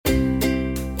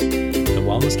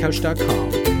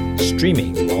wellnesscouch.com,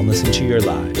 streaming wellness into your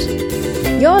lives.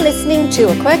 You're listening to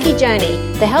A Quirky Journey,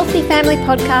 the Healthy Family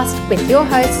Podcast with your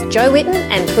hosts Jo Whitten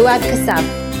and Fuad Kassab.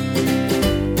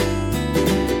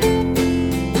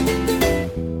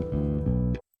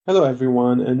 Hello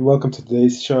everyone and welcome to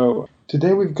today's show.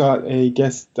 Today we've got a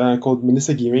guest called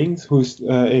Melissa Geerings, who's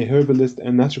a herbalist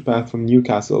and naturopath from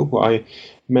Newcastle, who I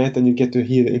met, and you get to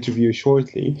hear the interview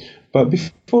shortly. But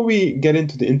before we get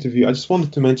into the interview, I just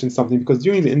wanted to mention something, because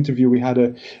during the interview we had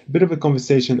a bit of a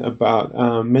conversation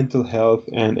about mental health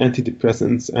and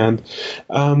antidepressants. And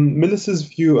Melissa's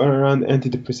view around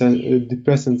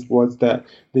antidepressants was that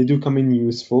they do come in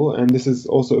useful, and this is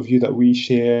also a view that we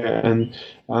share. And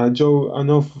Jo, I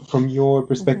know from your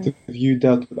perspective, you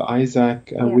dealt with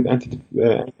Isaac with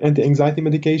anti-anxiety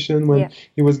medication when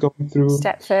he was going through.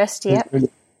 Step first,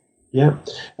 Yeah,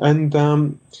 and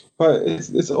but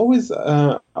it's always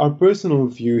our personal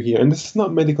view here, and this is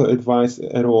not medical advice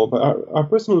at all, but our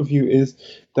personal view is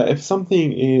that if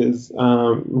something is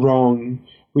wrong,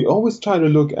 we always try to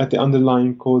look at the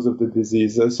underlying cause of the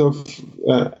disease.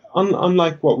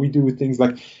 Unlike what we do with things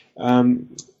like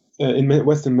in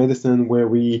Western medicine, where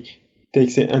we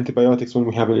take, say, antibiotics when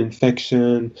we have an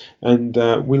infection, and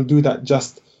we'll do that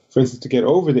just, for instance, to get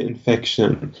over the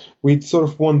infection. We sort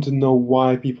of want to know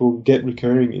why people get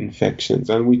recurring infections,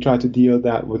 and we try to deal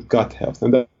that with gut health.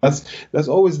 And that's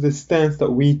always the stance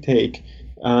that we take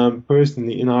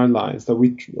personally in our lives, that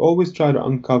we always try to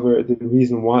uncover the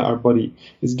reason why our body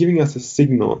is giving us a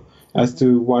signal as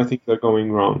to why things are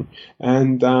going wrong.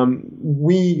 And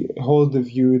we hold the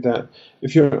view that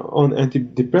if you're on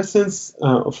antidepressants,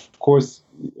 of course,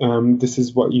 this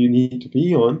is what you need to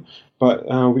be on. But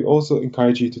we also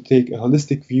encourage you to take a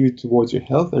holistic view towards your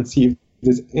health and see if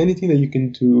there's anything that you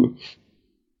can do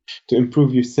to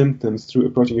improve your symptoms through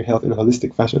approaching your health in a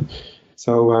holistic fashion.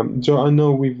 So, Jo, I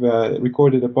know we've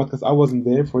recorded a podcast. I wasn't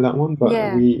there for that one, but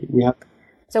we have.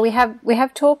 So we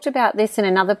have talked about this in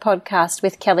another podcast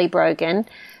with Kelly Brogan,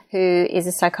 who is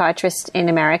a psychiatrist in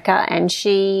America, and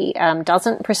she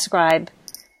doesn't prescribe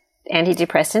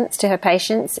antidepressants to her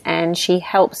patients, and she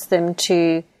helps them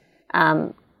to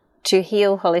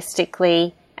heal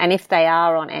holistically. And if they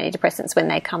are on antidepressants when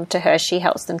they come to her, she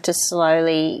helps them to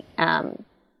slowly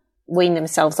wean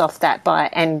themselves off that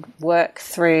and work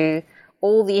through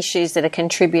all the issues that are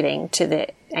contributing to the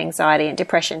anxiety and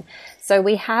depression. So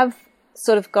we have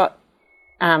sort of got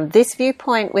this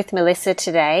viewpoint with Melissa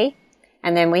today,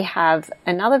 and then we have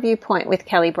another viewpoint with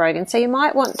Kelly Brogan. So you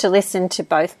might want to listen to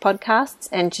both podcasts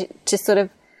and to sort of,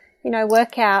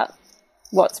 work out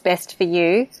what's best for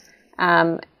you.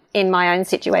 In my own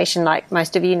situation, like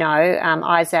most of you know,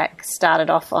 Isaac started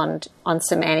off on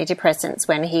some antidepressants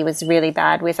when he was really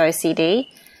bad with OCD,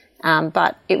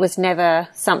 but it was never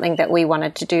something that we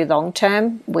wanted to do long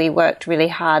term. We worked really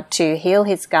hard to heal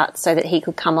his gut so that he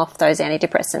could come off those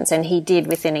antidepressants, and he did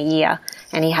within a year,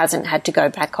 and he hasn't had to go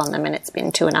back on them, and it's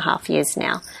been 2.5 years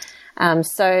now. I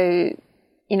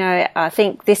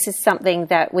think this is something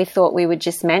that we thought we would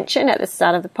just mention at the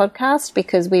start of the podcast,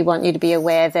 because we want you to be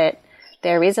aware that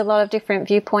there is a lot of different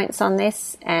viewpoints on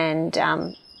this, and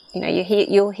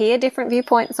you'll hear different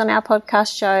viewpoints on our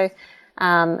podcast show,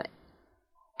 and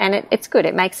it's good.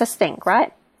 It makes us think,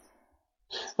 right?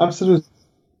 Absolutely.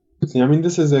 I mean,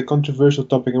 this is a controversial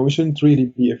topic, and we shouldn't really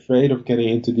be afraid of getting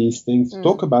into these things,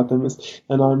 talk about them.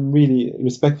 And I'm really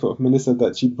respectful of Melissa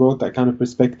that she brought that kind of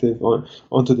perspective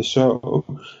onto the show.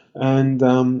 And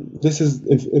this is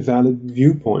a valid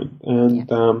viewpoint. And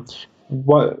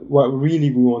what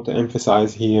really we want to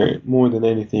emphasize here more than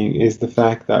anything is the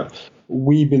fact that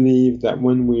we believe that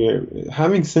when we're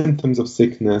having symptoms of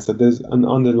sickness, that there's an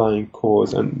underlying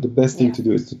cause, and the best thing to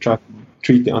do is to try to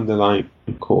treat the underlying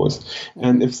cause.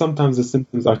 And if sometimes the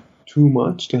symptoms are too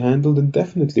much to handle, then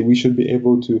definitely we should be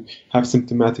able to have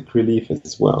symptomatic relief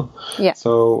as well.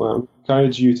 So we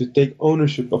encourage you to take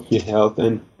ownership of your health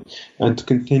and to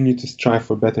continue to strive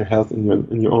for better health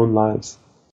in your own lives.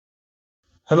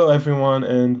 Hello everyone,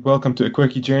 and welcome to A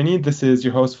Quirky Journey. This is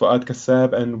your host Fuad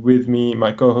Kassab, and with me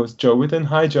my co-host Jo Whitten.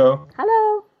 Hi Jo. Hello.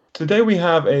 Today we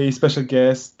have a special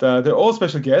guest. They're all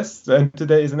special guests, and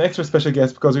today is an extra special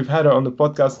guest because we've had her on the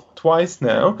podcast twice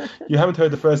now. You haven't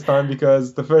heard the first time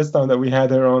because the first time that we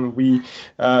had her on, we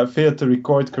failed to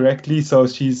record correctly, so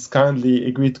she's kindly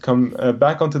agreed to come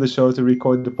back onto the show to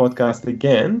record the podcast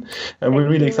again. And we're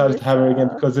really excited to have her again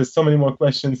because there's so many more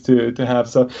questions to have.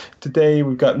 So today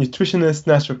we've got nutritionist,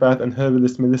 naturopath, and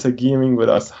herbalist Melissa Geering with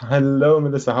us. Hello,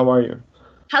 Melissa. How are you?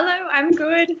 Hello, I'm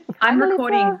good. I'm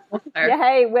recording. Yeah,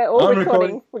 hey, we're all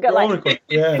recording. We've got like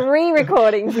 3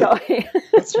 recordings going.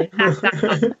 That's right. We've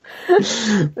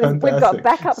got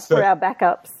backups for our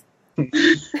backups.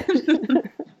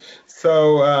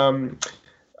 So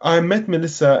I met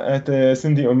Melissa at the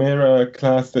Cindy O'Meara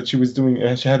class that she was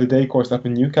doing. She had a day course up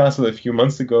in Newcastle a few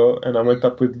months ago, and I went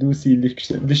up with Lucy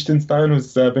Lichtenstein,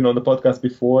 who's been on the podcast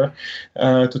before,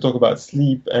 to talk about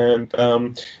sleep. And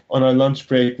on our lunch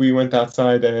break, we went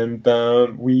outside and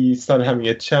we started having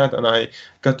a chat, and I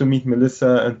got to meet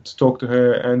Melissa and to talk to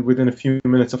her. And within a few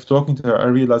minutes of talking to her, I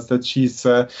realized that she's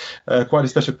quite a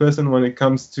special person when it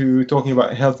comes to talking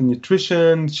about health and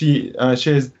nutrition. She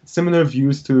shares similar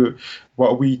views to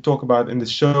what we talk about in the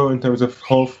show in terms of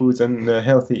whole foods and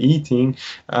healthy eating.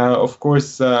 Of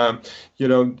course,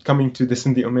 coming to the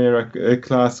Cindy O'Meara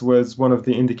class was one of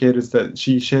the indicators that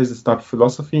she shares this type of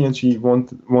philosophy, and she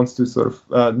wants to sort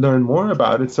of learn more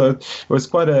about it. So it was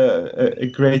quite a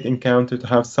great encounter to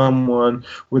have someone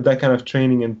with that kind of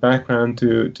training and background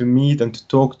to meet and to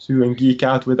talk to and geek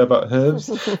out with about herbs.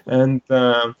 And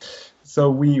so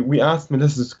we asked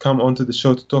Melissa to come onto the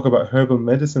show to talk about herbal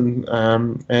medicine.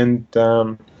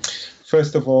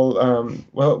 First of all,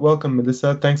 welcome,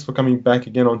 Melissa. Thanks for coming back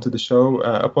again onto the show.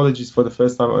 Apologies for the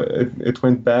first time it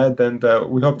went bad, and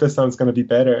we hope this time it's going to be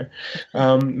better.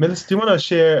 Melissa, do you want to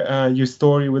share your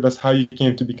story with us, how you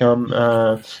came to become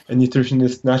a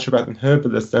nutritionist, naturopath, and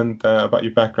herbalist, and about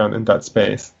your background in that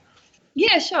space?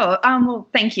 Yeah, sure. Well,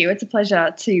 thank you. It's a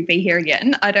pleasure to be here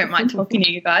again. I don't mind talking to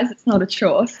you guys. It's not a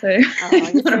chore, so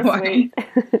it's not a worry.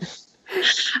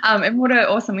 And what an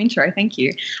awesome intro. Thank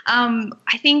you.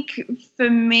 I think for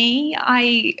me,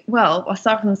 I'll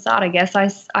start from the start, I guess.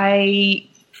 I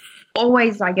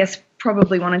always,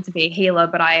 probably wanted to be a healer,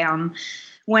 but I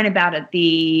went about it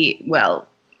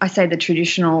I say the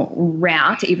traditional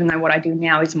route, even though what I do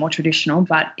now is more traditional,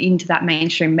 but into that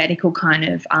mainstream medical kind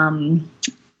of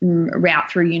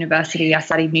route through university. I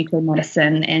studied nuclear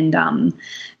medicine and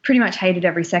pretty much hated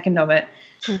every second of it.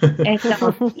 And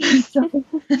so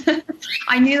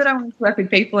I knew that I wanted to work with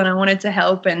people and I wanted to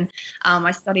help, and I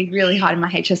studied really hard in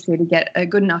my HSC to get a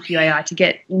good enough UAI to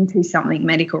get into something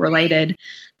medical related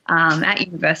at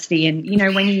university. And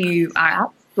when you are at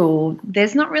school,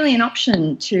 there's not really an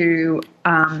option to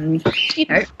I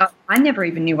never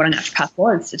even knew what a naturopath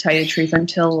was, to tell you the truth,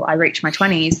 until I reached my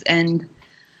 20s. And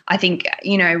I think,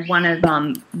 one of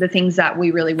the things that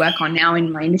we really work on now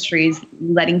in my industry is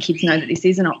letting kids know that this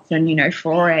is an option,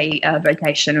 for a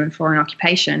vocation and for an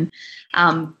occupation.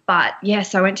 But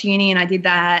yes, I went to uni and I did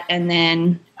that, and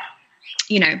then,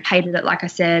 hated it, like I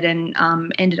said, and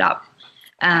ended up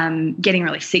getting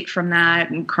really sick from that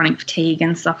and chronic fatigue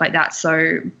and stuff like that.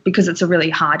 So because it's a really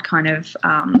hard kind of,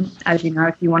 as you know,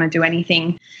 if you want to do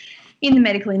anything in the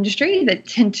medical industry, that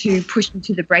tend to push you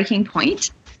to the breaking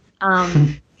point.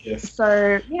 Yes.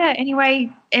 So,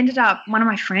 anyway, ended up, one of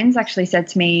my friends actually said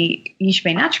to me, you should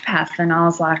be a naturopath. And I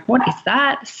was like, what is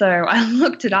that? So I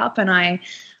looked it up, and I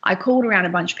called around a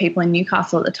bunch of people in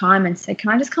Newcastle at the time and said, can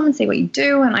I just come and see what you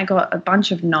do? And I got a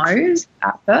bunch of no's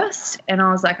at first. And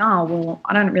I was like, oh, well,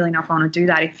 I don't really know if I want to do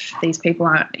that if these people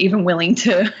aren't even willing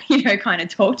to, kind of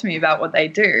talk to me about what they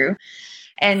do.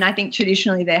 And I think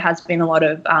traditionally there has been a lot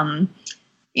of,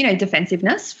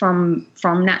 defensiveness from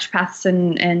naturopaths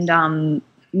and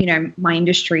my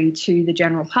industry to the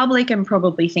general public, and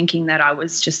probably thinking that I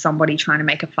was just somebody trying to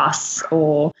make a fuss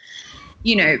or,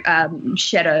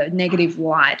 shed a negative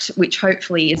light, which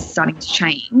hopefully is starting to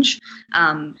change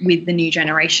with the new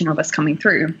generation of us coming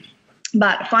through.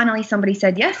 But finally somebody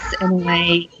said yes, and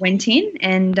I went in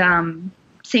and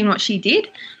seen what she did,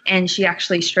 and she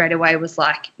actually straight away was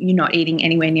like, you're not eating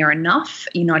anywhere near enough,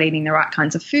 you're not eating the right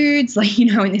kinds of foods,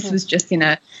 and this was just in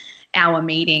a hour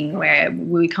meeting where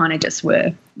we kind of just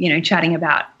were, chatting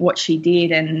about what she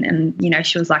did, and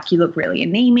she was like, you look really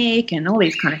anemic and all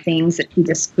these kind of things that she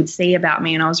just could see about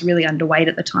me, and I was really underweight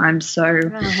at the time. So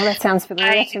that sounds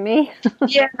familiar to me.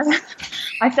 Yeah,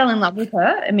 I fell in love with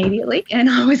her immediately, and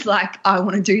I was like, I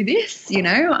want to do this, I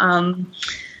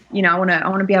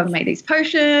want to be able to make these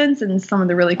potions and some of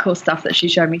the really cool stuff that she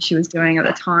showed me she was doing at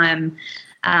the time.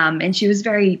 And she was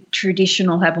very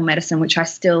traditional herbal medicine, which I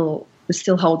still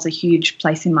holds a huge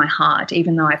place in my heart,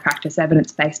 even though I practice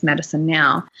evidence-based medicine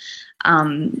now.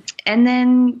 And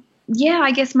then,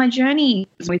 I guess my journey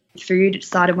with food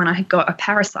started when I got a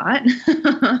parasite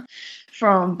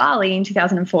from Bali in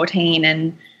 2014,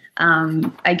 and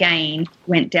again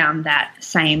went down that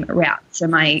same route. So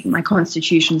my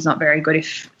constitution's not very good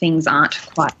if things aren't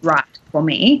quite right for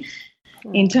me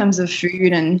in terms of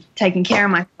food and taking care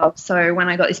of myself. So when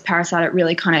I got this parasite, it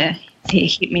really kind of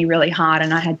hit me really hard,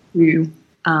 and I had to,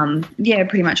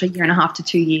 pretty much 1.5 to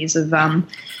 2 years of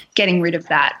getting rid of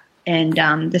that and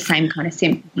the same kind of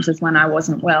symptoms as when I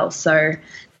wasn't well. So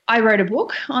I wrote a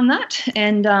book on that,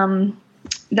 and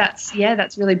that's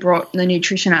really brought the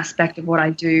nutrition aspect of what I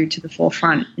do to the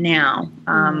forefront now.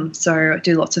 So I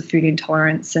do lots of food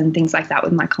intolerance and things like that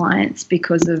with my clients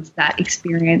because of that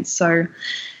experience. So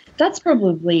that's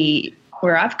probably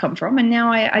where I've come from. And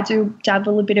now I do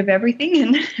dabble a bit of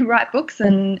everything and write books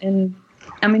and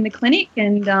I'm in the clinic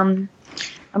and I'm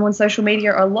on social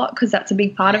media a lot because that's a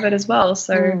big part of it as well.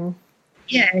 So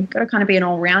yeah, got to kind of be an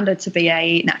all-rounder to be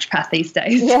a naturopath these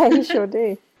days. Yeah, you sure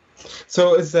do.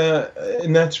 So is a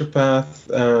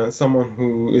naturopath someone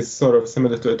who is sort of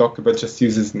similar to a doctor but just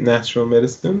uses natural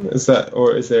medicine? Is that,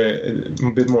 or is there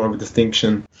a bit more of a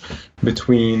distinction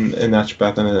between a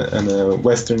naturopath and a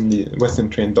Western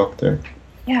trained doctor?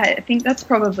 Yeah, I think that's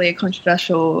probably a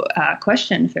controversial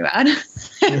question, Fuad,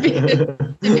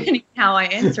 depending how I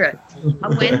answer it.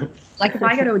 If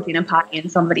I go to a dinner party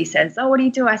and somebody says, "Oh, what do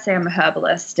you do?" I say I'm a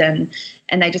herbalist, and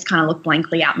they just kind of look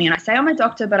blankly at me, and I say I'm a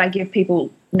doctor, but I give people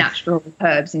natural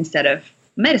herbs instead of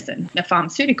medicine, the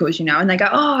pharmaceuticals, and they go,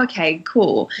 "Oh, okay,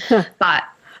 cool." But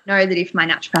know that if my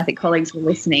naturopathic colleagues were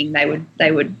listening,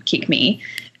 they would kick me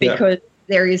because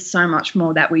there is so much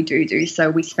more that we do.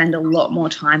 So we spend a lot more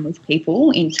time with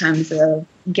people in terms of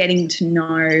getting to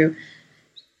know,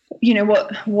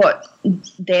 what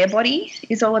their body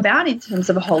is all about in terms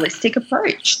of a holistic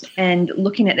approach and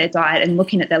looking at their diet and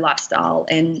looking at their lifestyle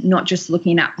and not just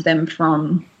looking at them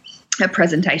from a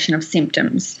presentation of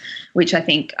symptoms, which I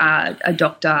think a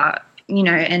doctor,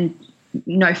 and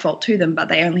no fault to them, but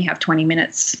they only have 20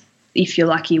 minutes if you're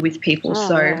lucky with people.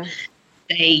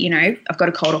 They, I've got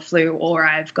a cold or flu, or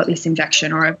I've got this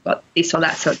infection, or I've got this or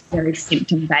that. So it's very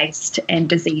symptom-based and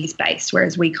disease-based,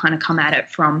 whereas we kind of come at it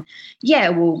from,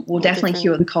 we'll definitely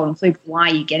cure the cold and flu, but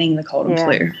why are you getting the cold and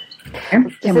flu? Can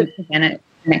we prevent it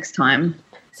next time?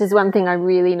 This is one thing I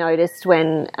really noticed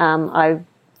when I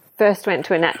first went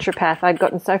to a naturopath. I'd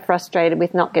gotten so frustrated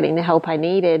with not getting the help I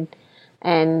needed,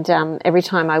 and every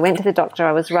time I went to the doctor,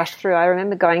 I was rushed through. I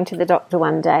remember going to the doctor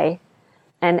one day,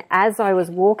 and as I was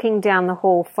walking down the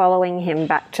hall following him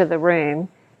back to the room,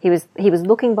 he was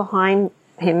looking behind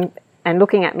him and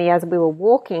looking at me as we were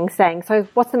walking, saying, "So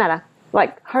what's the matter?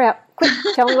 Like, hurry up, quick,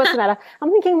 tell me what's the matter."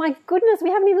 I'm thinking, my goodness, we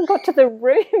haven't even got to the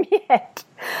room yet.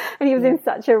 And he was in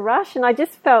such a rush, and I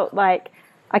just felt like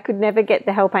I could never get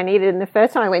the help I needed. And the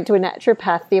first time I went to a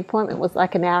naturopath, the appointment was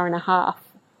like an hour and a half.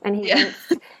 And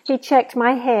he checked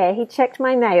my hair, he checked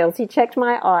my nails, he checked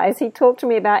my eyes, he talked to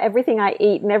me about everything I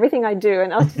eat and everything I do.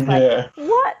 And I was just like,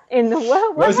 what in the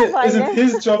world? Isn't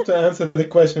his job to answer the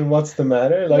question, what's the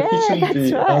matter? Like, he shouldn't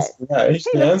be asking that. He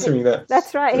should be answering that.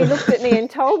 That's right. He looked at me and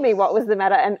told me what was the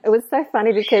matter. And it was so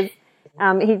funny because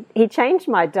he changed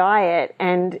my diet.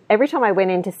 And every time I went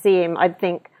in to see him, I'd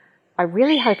think, I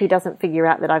really hope he doesn't figure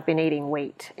out that I've been eating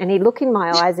wheat. And he'd look in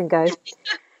my eyes and go,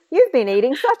 "You've been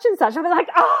eating such and such." I'd be like,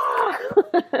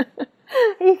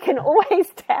 he can always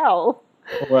tell.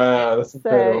 Wow, that's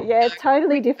incredible. So, yeah,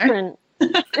 totally different.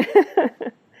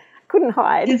 Couldn't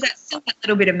hide. There's still a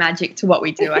little bit of magic to what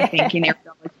we do, I think, in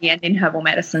embryology and in herbal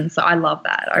medicine. So I love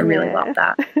that. I really love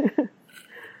that.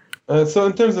 So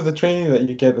in terms of the training that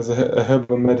you get as a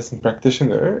herbal medicine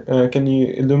practitioner, can you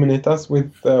illuminate us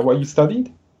with what you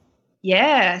studied?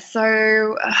 Yeah,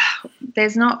 so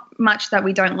there's not much that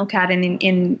we don't look at. And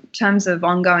in terms of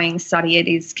ongoing study, it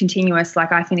is continuous.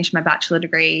 Like, I finished my bachelor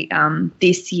degree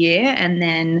this year, and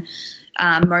then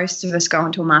most of us go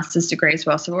into a master's degree as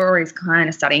well. So we're always kind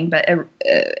of studying. But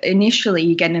initially,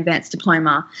 you get an advanced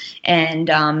diploma. And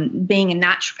being a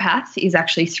naturopath is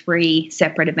actually 3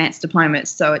 separate advanced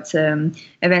diplomas. So it's an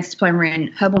advanced diploma in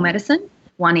herbal medicine,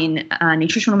 one in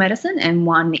nutritional medicine, and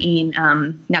one in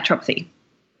naturopathy.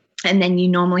 And then you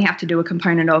normally have to do a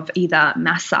component of either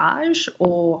massage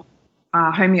or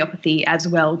homeopathy as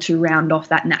well to round off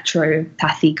that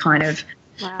naturopathy kind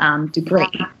of degree.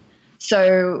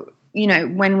 So,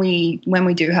 when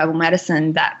we do herbal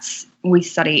medicine, we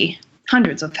study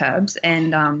hundreds of herbs,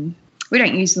 and we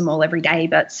don't use them all every day,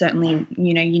 but certainly,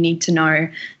 you need to know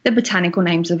the botanical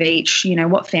names of each,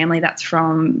 what family that's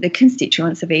from, the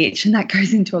constituents of each, and that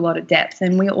goes into a lot of depth.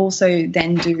 And we also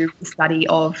then do the study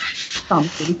of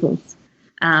pharmaceuticals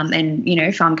and,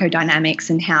 pharmacodynamics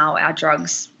and how our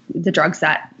drugs, the drugs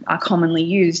that are commonly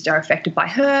used, are affected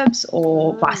by herbs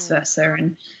or vice versa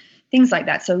and things like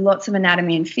that. So lots of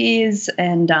anatomy and phys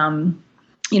and,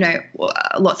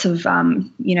 lots of,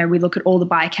 we look at all the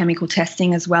biochemical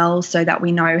testing as well so that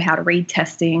we know how to read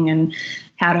testing and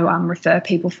how to refer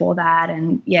people for that.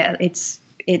 And,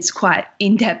 it's quite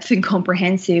in-depth and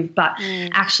comprehensive. But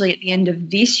actually at the end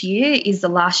of this year is the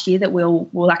last year that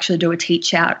we'll actually do a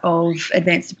teach-out of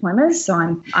advanced diplomas.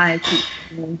 So I teach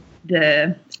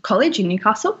the college in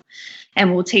Newcastle.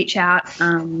 and we'll teach out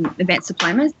advanced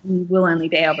diplomas. You will only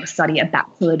be able to study a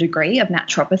bachelor degree of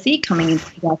naturopathy coming into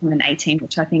 2018,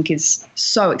 which I think is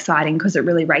so exciting because it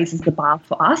really raises the bar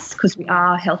for us because we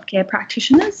are healthcare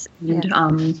practitioners. And I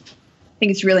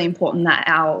think it's really important that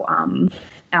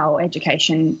our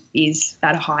education is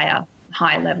at a higher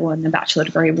level, and the bachelor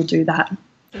degree will do that.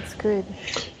 That's good.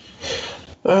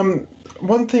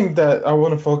 One thing that I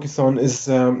want to focus on is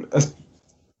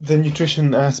the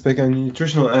nutrition aspect and the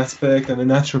nutritional aspect and the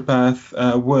naturopath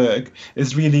work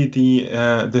is really the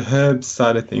herbs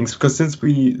side of things. Because since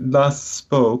we last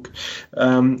spoke,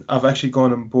 I've actually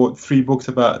gone and bought 3 books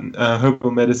about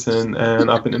herbal medicine, and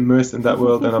I've been immersed in that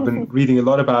world, and I've been reading a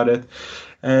lot about it,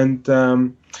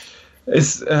 and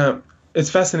it's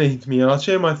fascinating to me, and I'll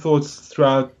share my thoughts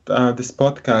throughout this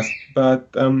podcast.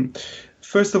 But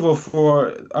first of all,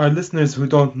 for our listeners who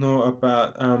don't know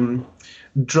about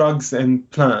drugs and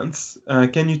plants,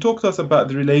 can you talk to us about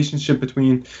the relationship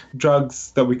between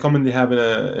drugs that we commonly have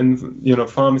in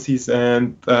pharmacies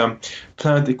and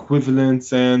plant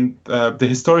equivalents, and the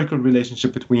historical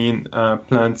relationship between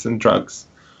plants and drugs?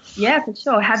 Yeah, for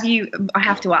sure. I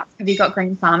have to ask, have you got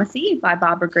Green Pharmacy by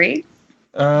Barbara Griggs?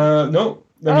 No.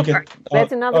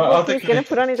 There's another book he's going to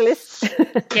put on his list.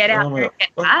 Get out there and get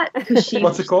that.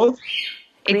 What's it called?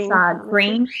 It's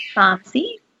Green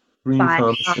Pharmacy by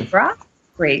Barbara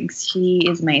Griggs. She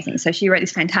is amazing. So she wrote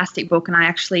this fantastic book, and I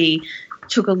actually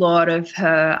took a lot of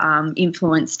her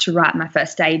influence to write my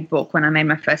first aid book when I made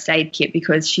my first aid kit,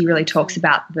 because she really talks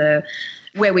about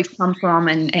where we've come from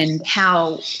and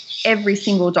how every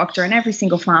single doctor and every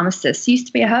single pharmacist used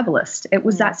to be a herbalist. It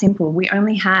was that simple. We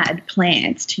only had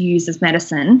plants to use as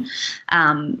medicine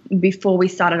before we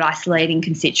started isolating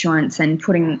constituents and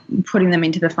putting them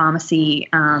into the pharmacy,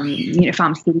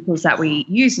 pharmaceuticals that we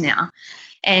use now.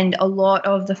 And a lot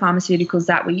of the pharmaceuticals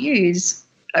that we use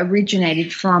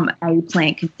originated from a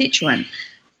plant constituent.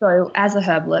 So as a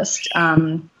herbalist,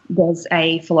 there's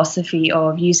a philosophy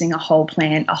of using a whole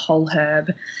plant, a whole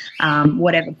herb,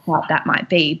 whatever part that might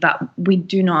be, but we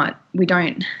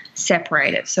don't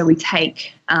separate it. So we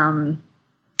take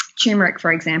turmeric,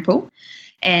 for example,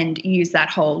 and use that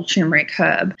whole turmeric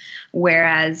herb.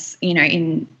 Whereas,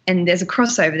 and there's a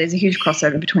huge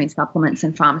crossover between supplements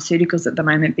and pharmaceuticals at the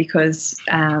moment, because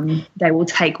they will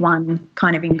take one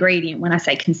kind of ingredient. When I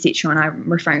say constituent,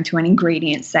 I'm referring to an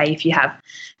ingredient. Say if you have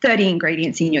 30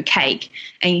 ingredients in your cake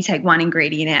and you take one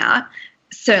ingredient out,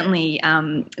 certainly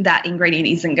that ingredient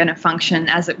isn't going to function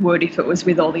as it would if it was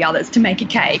with all the others to make a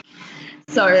cake.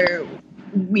 So,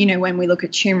 when we look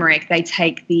at turmeric, they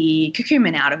take the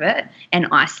curcumin out of it and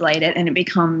isolate it, and it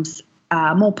becomes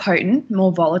more potent,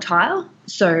 more volatile,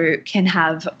 so can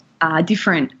have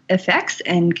different effects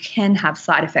and can have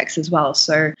side effects as well.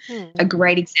 So a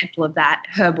great example of that,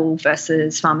 herbal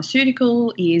versus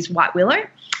pharmaceutical, is white willow.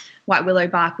 White willow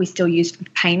bark we still use for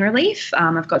pain relief.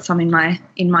 I've got some in my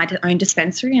own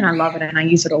dispensary, and I love it and I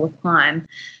use it all the time.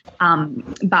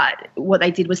 But what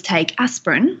they did was take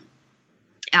aspirin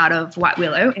out of white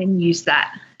willow and use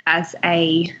that as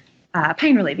a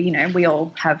pain reliever. We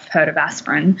all have heard of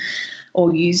aspirin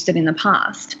or used it in the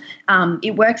past.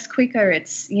 It works quicker.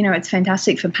 It's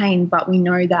fantastic for pain, but we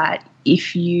know that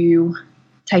if you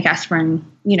take aspirin,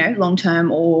 long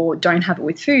term, or don't have it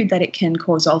with food, that it can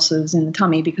cause ulcers in the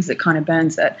tummy because it kind of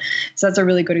burns it. So that's a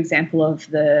really good example of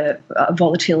the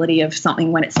volatility of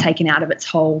something when it's taken out of its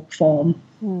whole form.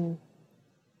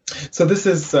 So this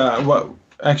is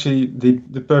actually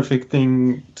the perfect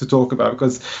thing to talk about,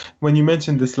 because when you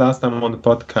mentioned this last time on the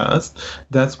podcast,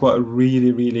 that's what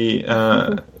really, really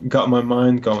got my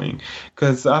mind going.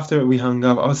 Because after we hung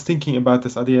up, I was thinking about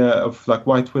this idea of like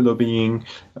white willow being,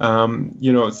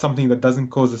 something that doesn't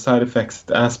cause the side effects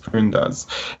that aspirin does.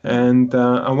 And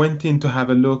I went in to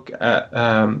have a look at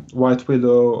white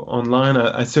willow online.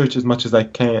 I searched as much as I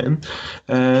can,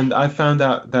 and I found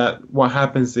out that what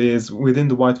happens is within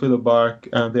the white willow bark,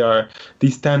 there are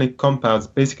these tannic compounds,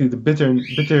 basically the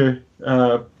bitter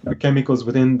chemicals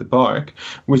within the bark,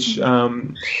 which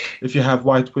if you have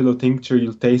white willow tincture,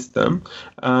 you'll taste them.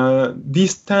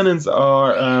 These tannins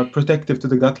are protective to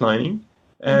the gut lining.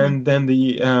 And then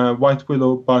the white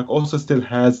willow bark also still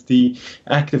has the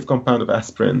active compound of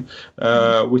aspirin,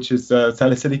 which is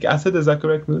salicylic acid. Is that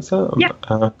correct, Melissa? Yeah.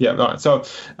 All right. So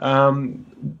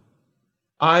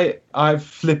I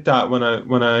flipped out when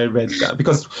I read that,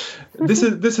 because this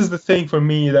is the thing for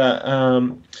me that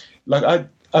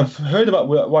I've heard about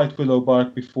white willow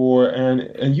bark before,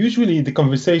 and usually the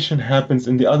conversation happens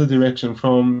in the other direction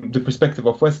from the perspective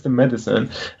of Western medicine.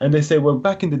 And they say, well,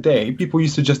 back in the day, people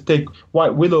used to just take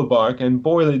white willow bark and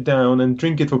boil it down and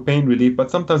drink it for pain relief, but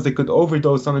sometimes they could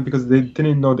overdose on it because they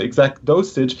didn't know the exact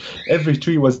dosage. Every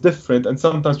tree was different, and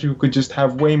sometimes people could just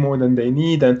have way more than they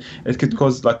need, and it could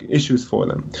cause like issues for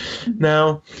them.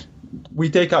 Now, we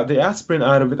take out the aspirin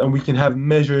out of it, and we can have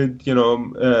measured,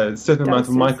 certain amount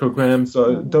of micrograms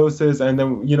or doses, and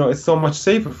then it's so much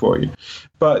safer for you.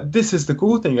 But this is the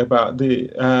cool thing about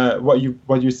the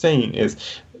what you're saying is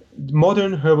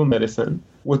modern herbal medicine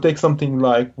will take something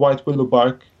like white willow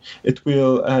bark. It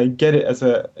will get it as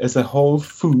a whole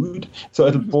food, so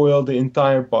it'll boil the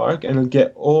entire bark, and it'll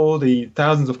get all the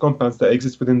thousands of compounds that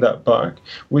exist within that bark,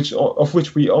 of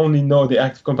which we only know the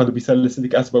active compound to be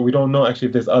salicylic acid, but we don't know actually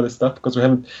if there's other stuff because we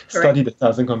haven't studied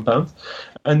 1,000 compounds.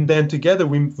 And then together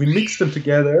we mix them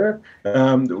together.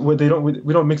 We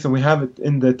don't mix them. We have it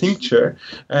in the tincture,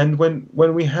 and when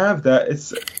we have that,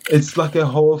 it's like a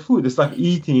whole food. It's like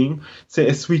eating, say,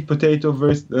 a sweet potato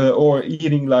or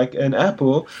eating like an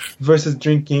apple versus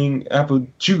drinking apple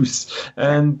juice.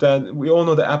 And we all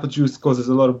know that apple juice causes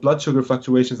a lot of blood sugar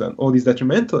fluctuations and all these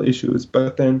detrimental issues.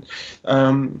 But then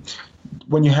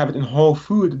when you have it in whole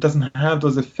food, it doesn't have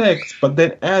those effects. But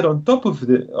then add on top of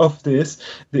this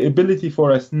the ability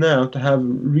for us now to have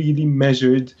really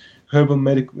measured herbal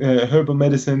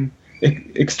medicine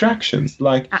extractions.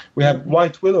 Like we have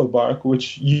white willow bark,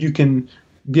 which you can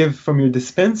give from your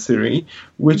dispensary,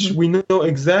 which we know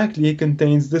exactly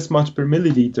contains this much per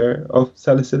milliliter of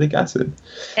salicylic acid.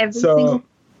 Everything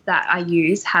that I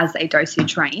use has a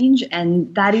dosage range,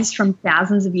 and that is from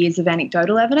thousands of years of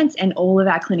anecdotal evidence and all of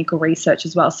our clinical research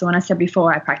as well. So when I said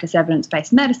before I practice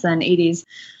evidence-based medicine, it is,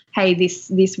 hey,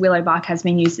 this willow bark has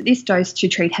been used at this dose to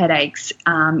treat headaches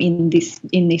in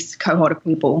this cohort of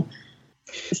people.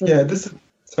 So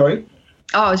sorry?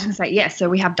 Oh, I was going to say, yes. So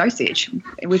we have dosage,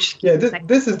 which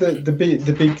this is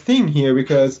the big thing here,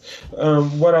 because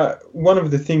one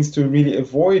of the things to really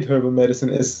avoid herbal medicine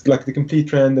is like the complete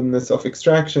randomness of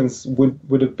extractions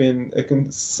would have been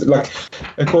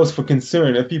a cause for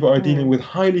concern. If people are dealing with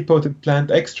highly potent plant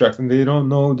extracts and they don't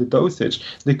know the dosage,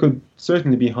 they could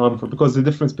certainly be harmful, because the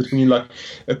difference between like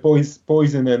a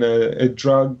poison and a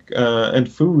drug and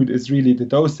food is really the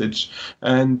dosage.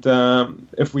 And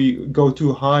if we go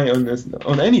too high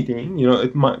on anything,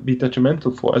 it might be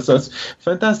detrimental for us. So it's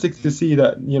fantastic to see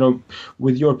that,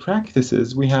 with your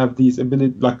practices, we have these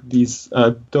these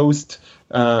dosed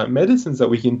medicines that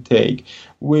we can take,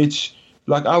 which,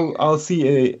 like, I'll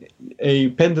see a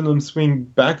pendulum swing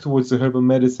back towards the herbal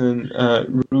medicine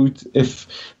route if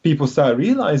people start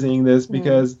realizing this,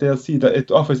 because they'll see that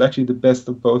it offers actually the best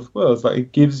of both worlds. Like,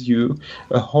 it gives you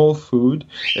a whole food,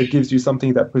 it gives you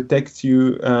something that protects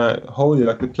you wholly.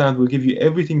 Like, the plant will give you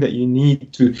everything that you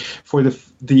need for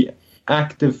the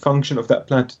active function of that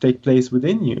plant to take place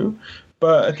within you.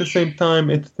 But at the same time,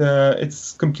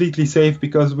 it's completely safe,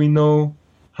 because we know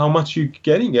how much you're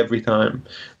getting every time,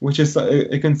 which is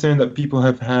a concern that people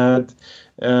have had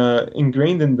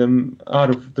ingrained in them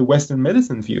out of the Western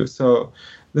medicine view. So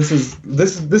this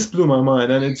blew my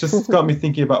mind, and it just got me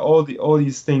thinking about all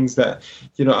these things that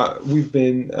we've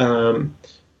been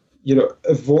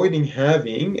avoiding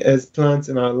having as plants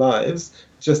in our lives,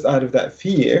 just out of that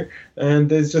fear. And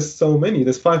there's just so many.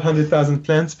 There's 500,000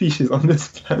 plant species on this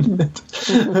planet.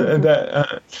 And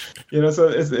that, so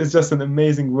it's just an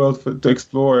amazing world to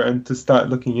explore and to start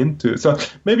looking into. So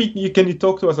maybe can you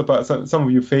talk to us about some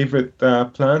of your favorite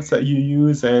plants that you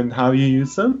use and how you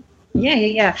use them?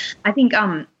 Yeah. I think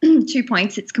 2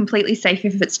 points. It's completely safe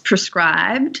if it's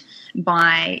prescribed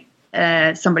by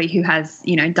somebody who has,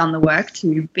 done the work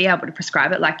to be able to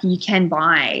prescribe it. Like, you can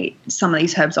buy some of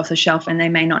these herbs off the shelf and they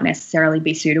may not necessarily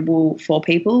be suitable for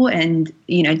people, and,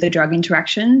 the drug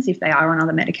interactions, if they are on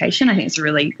other medication. I think it's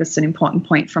really just an important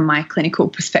point from my clinical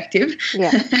perspective.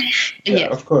 Yeah,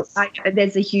 of course.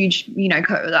 There's a huge,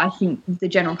 I think the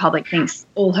general public thinks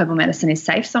all herbal medicine is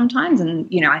safe sometimes, and,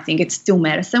 I think it's still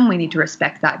medicine. We need to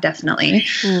respect that, definitely.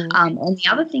 And the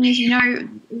other thing is, it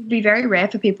would be very rare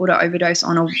for people to overdose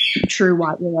on a true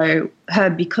white willow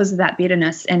herb because of that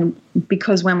bitterness, and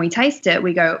because when we taste it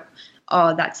we go,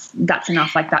 oh, that's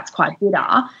enough, like, that's quite bitter.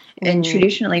 And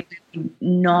traditionally we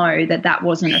know that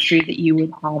wasn't a food that you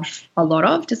would have a lot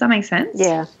of. Does that make sense?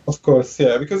 Yeah, of course.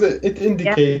 Yeah, because it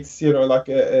indicates like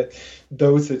a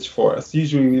dosage for us.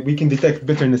 Usually we can detect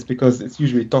bitterness because it's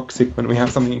usually toxic. When we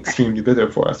have something extremely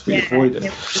bitter for us, we avoid it.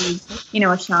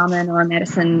 A shaman or a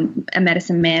medicine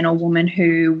man or woman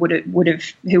who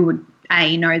would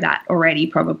A, know that already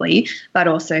probably, but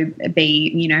also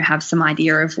B, you know, have some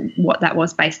idea of what that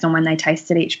was based on when they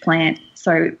tasted each plant.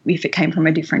 So if it came from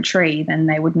a different tree, then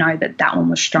they would know that that one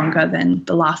was stronger than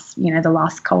the last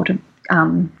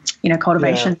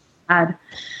cultivation had.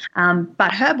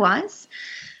 But herb-wise,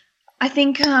 I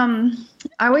think I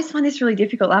always find this really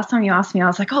difficult. Last time you asked me, I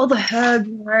was like, the herb,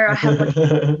 you know, I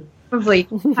have probably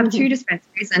have 2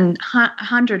 dispensaries and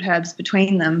 100 herbs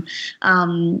between them.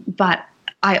 But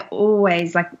I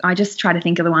always I just try to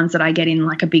think of the ones that I get in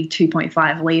like a big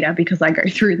 2.5 litre because I go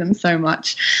through them so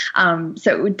much.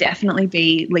 So it would definitely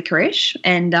be licorice.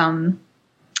 And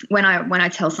when I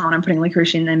tell someone I'm putting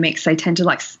licorice in their mix, they tend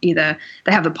to either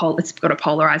they have it's got a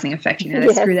polarizing effect, you know,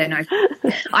 they screw their nose.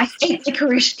 I hate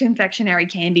licorice confectionery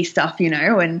candy stuff, you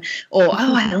know, or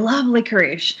I love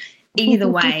licorice. Either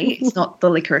way, it's not the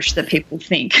licorice that people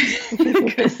think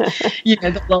because, you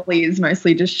know, the lolly is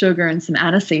mostly just sugar and some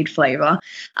aniseed flavour.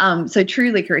 So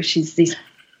true licorice is this,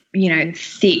 you know,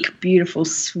 thick, beautiful,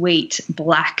 sweet,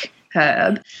 black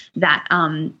herb that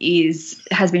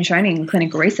has been shown in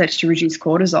clinical research to reduce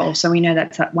cortisol. So we know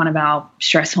that's one of our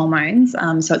stress hormones.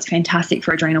 So it's fantastic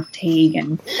for adrenal fatigue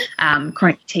and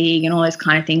chronic fatigue and all those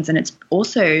kind of things. And it's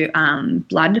also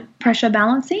blood pressure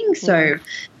balancing. So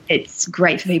it's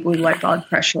great for people with low blood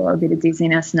pressure or a bit of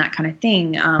dizziness and that kind of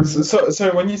thing.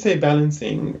 So when you say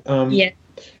balancing, can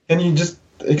you just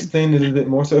explain a little bit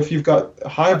more? So if you've got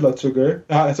high blood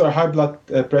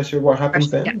pressure, what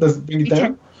happens then? Does it bring it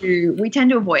down? We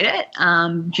tend to avoid it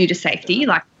due to safety.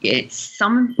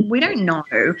 We don't know.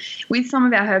 With some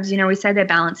of our herbs, you know, we say they're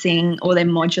balancing or they're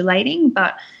modulating,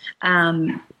 but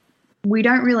we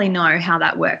don't really know how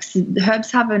that works. The herbs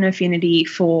have an affinity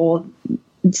for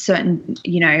certain,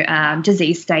 you know,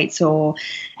 disease states or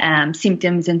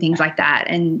symptoms and things like that.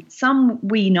 And some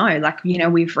we know, you know,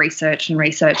 we've researched and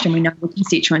we know the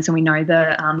constituents and we know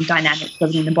the dynamics of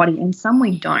it in the body, and some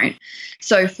we don't.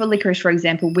 So for licorice, for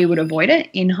example, we would avoid it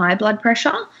in high blood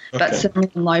pressure, but certainly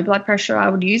in low blood pressure I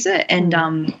would use it. And,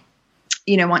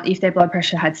 you know, if their blood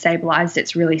pressure had stabilized,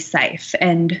 it's really safe.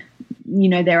 And, you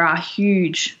know, there are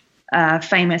huge,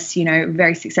 famous, you know,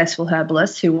 very successful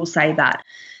herbalists who will say that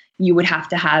you would have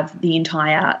to have the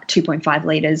entire 2.5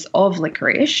 litres of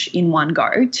licorice in one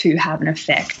go to have an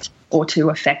effect or to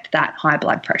affect that high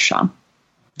blood pressure.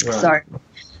 Right. So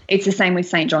it's the same with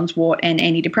St. John's wort and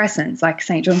antidepressants. Like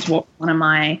St. John's wort, one of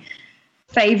my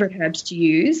favourite herbs to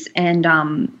use, and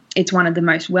it's one of the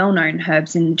most well-known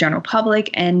herbs in the general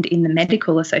public and in the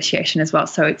medical association as well.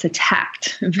 So it's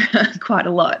attacked quite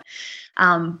a lot.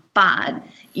 But,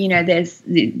 you know, there's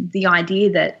the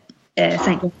idea that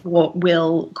St. John's wort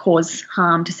will cause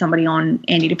harm to somebody on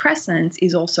antidepressants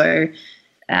is also,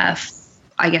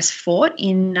 I guess, fought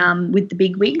in with the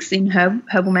big wigs in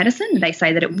herbal medicine. They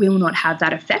say that it will not have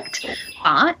that effect,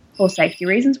 but for safety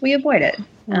reasons, we avoid it.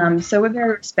 So we're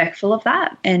very respectful of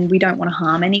that, and we don't want to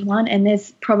harm anyone. And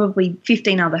there's probably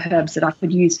 15 other herbs that I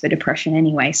could use for depression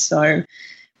anyway, so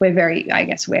we're very, I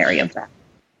guess, wary of that.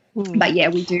 But yeah,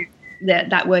 we do.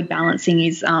 That word balancing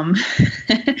is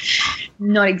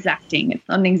not exacting. It's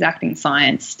not an exacting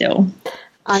science still.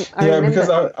 I because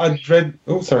I read.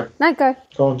 Oh, sorry. No, go.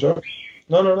 Go on, Joe.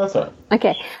 No, that's all right.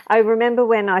 Okay. I remember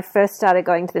when I first started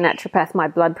going to the naturopath, my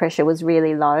blood pressure was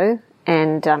really low.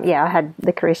 And, I had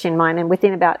licorice in mine. And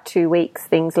within about 2 weeks,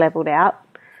 things leveled out.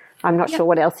 I'm not sure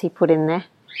what else he put in there.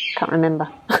 Can't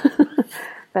remember.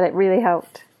 But it really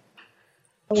helped.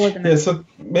 Yeah, so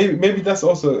maybe that's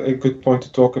also a good point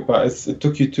to talk about. It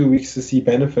took you 2 weeks to see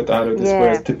benefit out of this,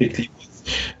 whereas typically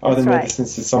with other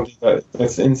medicines it's something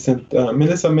that's instant.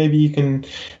 Melissa, maybe you can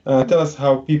tell us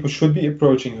how people should be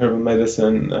approaching herbal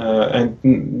medicine and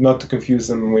not to confuse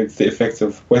them with the effects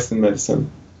of Western medicine.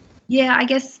 Yeah, I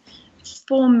guess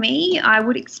for me, I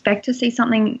would expect to see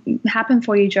something happen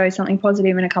for you, Joe, something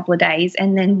positive in a couple of days.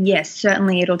 And then, yes,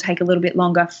 certainly it'll take a little bit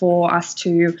longer for us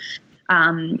to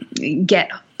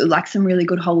get like some really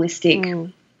good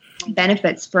holistic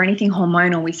benefits. For anything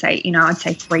hormonal, we say, I'd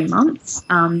say 3 months,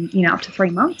 up to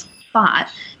 3 months.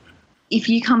 But if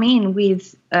you come in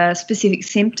with a specific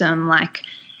symptom like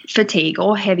fatigue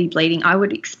or heavy bleeding, I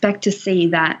would expect to see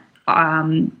that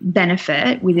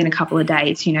benefit within a couple of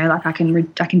days. Like I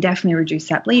can definitely reduce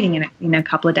that bleeding in a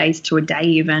couple of days to a day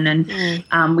even,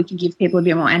 and we can give people a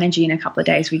bit more energy in a couple of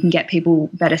days. We can get people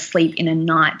better sleep in a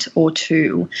night or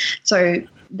two. So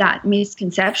that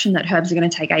misconception that herbs are going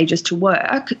to take ages to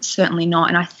work, certainly not.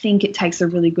 And I think it takes a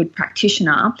really good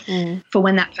practitioner for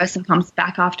when that person comes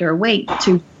back after a week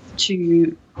to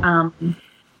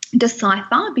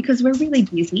decipher, because we're really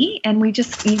busy and we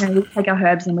just, we take our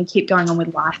herbs and we keep going on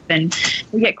with life and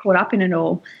we get caught up in it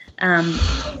all.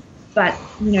 But,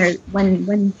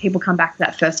 when people come back to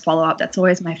that first follow-up, that's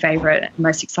always my favorite,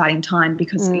 most exciting time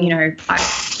because, I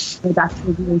go back to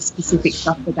the really specific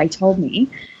stuff that they told me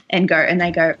and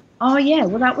they go, oh, yeah,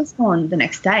 well, that was gone the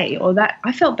next day, or that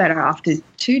I felt better after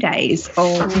 2 days,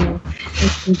 or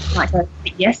like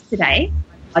yesterday,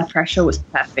 my blood pressure was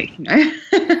perfect,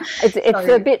 It's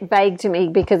a bit vague to me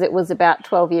because it was about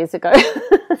 12 years ago.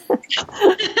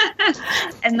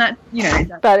 And that,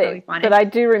 that's really fine. But I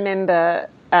do remember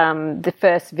the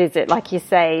first visit, like you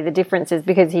say, the differences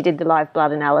because he did the live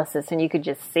blood analysis and you could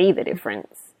just see the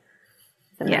difference.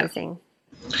 It's amazing. Yeah.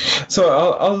 So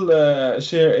I'll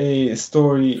share a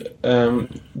story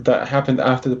that happened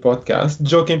after the podcast.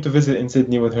 Jo came to visit in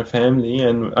Sydney with her family,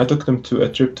 and I took them to a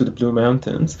trip to the Blue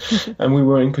Mountains. And we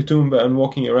were in Katoomba and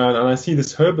walking around, and I see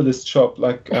this herbalist shop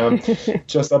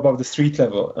just above the street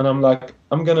level, and I'm like,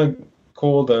 I'm gonna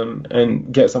call them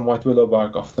and get some white willow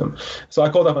bark off them. So I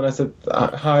called up and I said,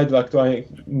 hi, do I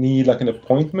need an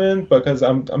appointment? Because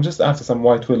I'm just after some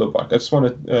white willow bark. I just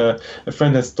wanted, a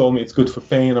friend has told me it's good for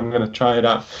pain. I'm going to try it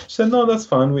out. She said, no, that's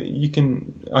fine.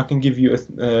 I can give you,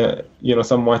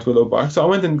 some white willow bark. So I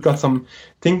went and got some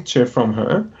tincture from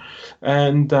her.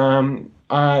 And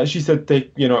she said,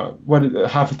 take,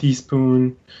 half a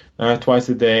teaspoon twice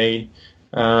a day.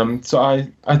 So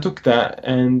I took that,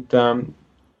 and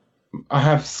I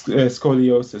have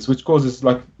scoliosis, which causes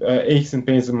aches and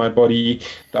pains in my body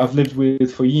that I've lived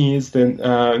with for years. Then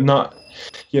not,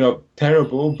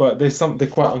 terrible, but they're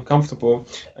quite uncomfortable.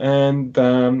 And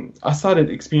I started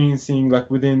experiencing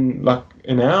within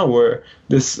an hour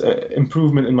this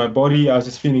improvement in my body. I was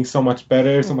just feeling so much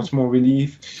better, so much more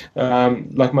relief.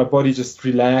 My body just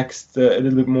relaxed a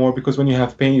little bit more, because when you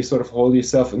have pain, you sort of hold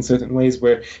yourself in certain ways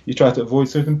where you try to avoid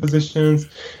certain positions.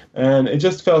 And it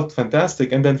just felt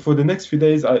fantastic. And then for the next few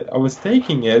days I was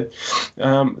taking it,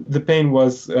 the pain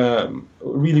was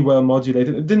really well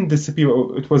modulated. It didn't disappear.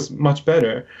 It was much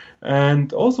better.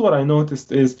 And also what I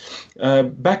noticed is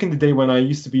back in the day when I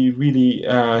used to be really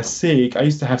sick, I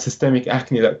used to have systemic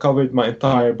acne that covered my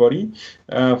entire body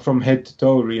from head to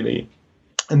toe, really.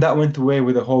 And that went away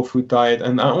with a whole food diet,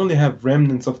 and I only have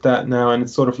remnants of that now, and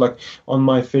it's sort of on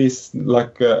my face,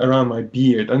 around my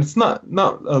beard, and it's not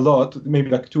a lot,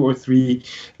 maybe 2 or 3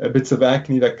 bits of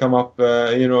acne that come up.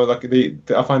 I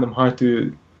find them hard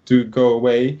to go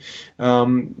away.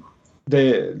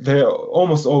 They're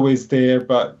almost always there,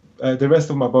 but the rest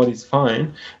of my body's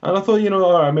fine. And I thought,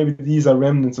 all right, maybe these are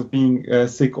remnants of being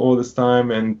sick all this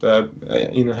time, and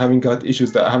having gut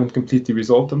issues that haven't completely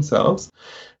resolved themselves.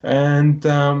 And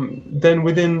then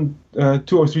within 2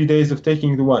 or 3 days of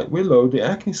taking the white willow, the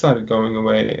acne started going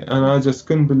away, and I just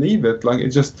couldn't believe it. It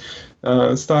just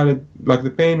started,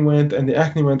 the pain went and the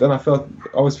acne went, and I felt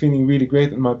I was feeling really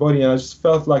great in my body, and I just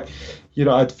felt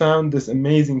I'd found this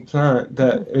amazing plant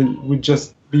that it would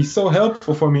just be so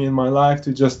helpful for me in my life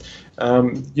to just,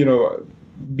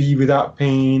 be without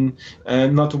pain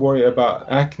and not to worry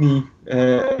about acne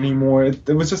anymore. It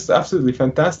was just absolutely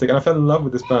fantastic, and I fell in love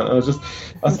with this plant.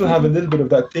 I still have a little bit of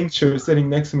that tincture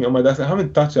sitting next to me on my desk. I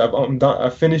haven't touched it. I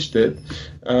finished it,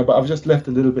 but I've just left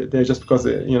a little bit there just because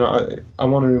I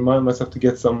want to remind myself to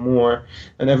get some more.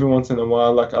 And every once in a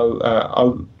while,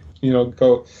 I'll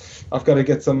go. I've got to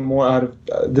get some more out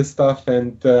of this stuff,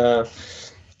 and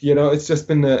it's just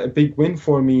been a big win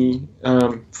for me.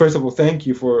 First of all, thank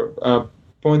you for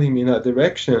pointing me in that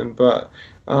direction, but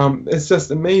it's just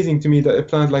amazing to me that a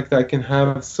plant like that can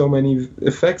have so many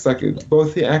effects.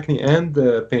 Both the acne and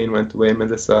the pain went away,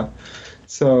 Melissa.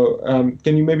 So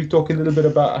can you maybe talk a little bit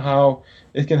about how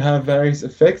it can have various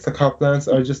effects, how plants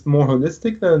are just more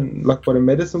holistic than what a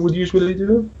medicine would usually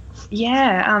do?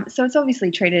 Yeah, so it's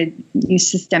obviously treated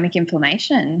systemic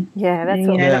inflammation. Yeah, that's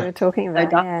what we were talking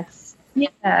about. Yeah,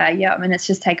 and it's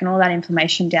just taken all that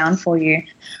inflammation down for you.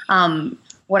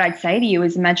 What I'd say to you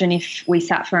is, imagine if we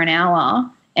sat for an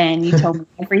hour and you told me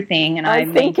everything, and I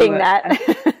was thinking that.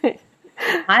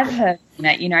 I've heard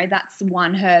that, that's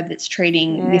one herb that's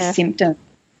treating this symptom.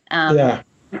 The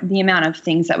amount of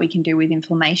things that we can do with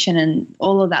inflammation and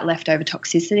all of that leftover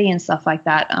toxicity and stuff like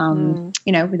that,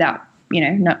 without,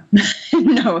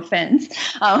 no offense.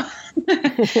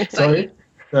 Sorry?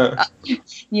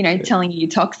 Telling you you're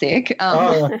toxic.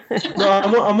 No,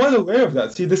 I'm well aware of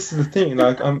that. See, this is the thing.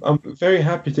 I'm very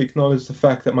happy to acknowledge the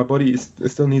fact that my body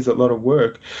still needs a lot of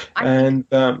work, and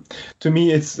to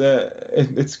me, it's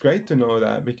great to know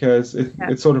that, because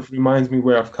it sort of reminds me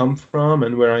where I've come from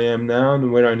and where I am now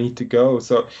and where I need to go.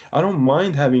 So I don't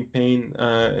mind having pain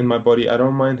in my body. I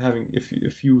don't mind having a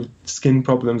few skin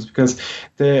problems, because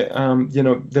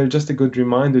they're just a good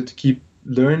reminder to keep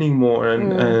learning more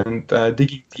and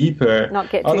digging deeper. Not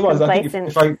get too Otherwise,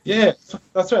 complacent. I think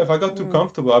that's right. If I got too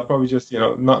comfortable, I'd probably just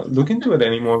not look into it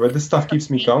anymore. But this stuff keeps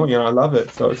me going, and I love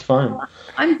it, so it's fine.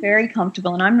 I'm very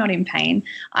comfortable, and I'm not in pain.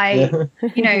 I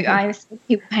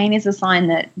people, pain is a sign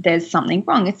that there's something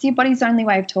wrong. It's your body's only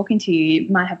way of talking to you.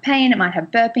 You might have pain, it might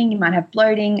have burping, you might have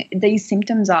bloating. These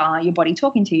symptoms are your body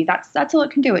talking to you. That's all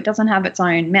it can do. It doesn't have its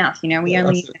own mouth. We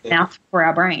only use a mouth for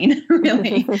our brain,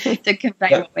 really, to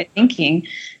convey what we're thinking.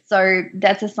 So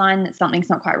that's a sign that something's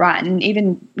not quite right. And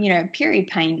even, period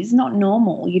pain is not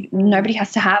normal. Nobody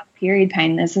has to have period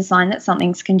pain. There's a sign that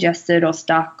something's congested or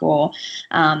stuck or,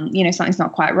 something's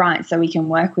not quite right. So we can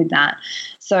work with that.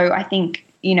 So I think,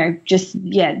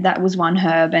 that was one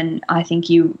herb. And I think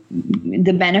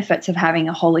the benefits of having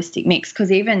a holistic mix,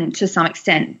 because even to some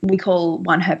extent we call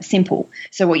one herb simple.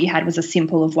 So what you had was a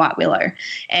simple of white willow,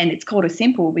 and it's called a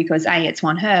simple because A, it's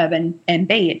one herb, and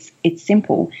B, it's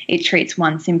simple. It treats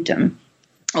one symptom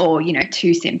or,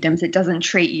 two symptoms. It doesn't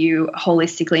treat you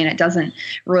holistically, and it doesn't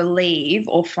relieve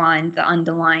or find the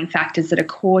underlying factors that are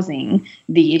causing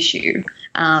the issue.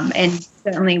 And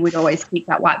certainly we'd always keep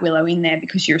that white willow in there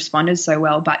because you responded so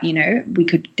well. But, we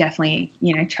could definitely,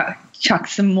 chuck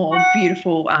some more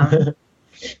beautiful herbs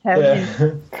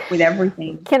in with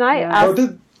everything. Can I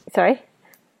ask? Sorry?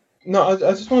 No, I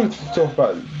just wanted to talk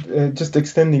about just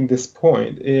extending this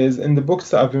point. Is in the books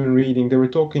that I've been reading, they were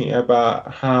talking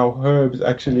about how herbs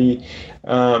actually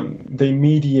they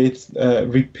mediate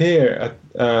repair at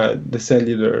the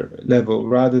cellular level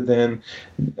rather than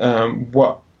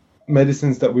what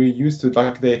medicines that we're used to.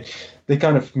 Like they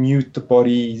kind of mute the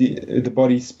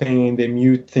body's pain. They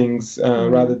mute things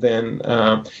rather than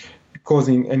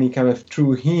causing any kind of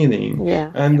true healing.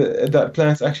 And that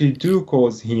plants actually do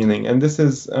cause healing, and this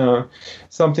is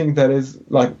something that is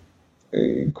like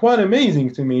quite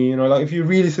amazing to me. Like if you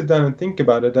really sit down and think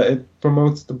about it, that it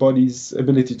promotes the body's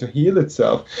ability to heal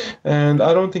itself. And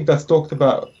I don't think that's talked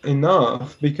about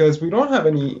enough, because we don't have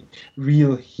any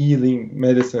real healing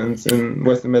medicines in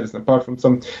Western medicine apart from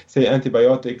some, say,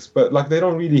 antibiotics, but like they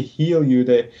don't really heal you.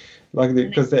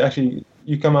 Because they actually,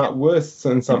 you come out worse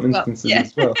in some instances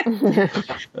as well.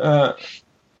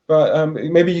 But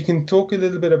maybe you can talk a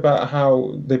little bit about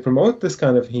how they promote this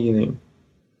kind of healing.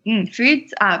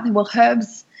 Foods,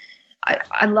 herbs.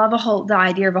 I love the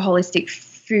idea of a holistic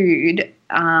food,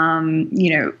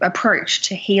 approach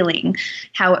to healing.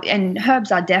 And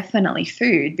herbs are definitely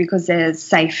food because they're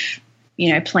safe,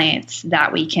 plants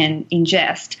that we can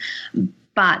ingest.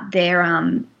 But they're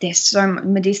so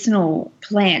medicinal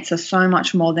plants are so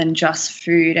much more than just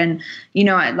food. And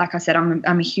like I said, I'm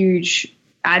a huge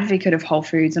advocate of whole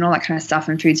foods and all that kind of stuff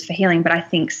and foods for healing. But I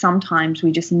think sometimes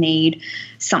we just need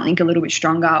something a little bit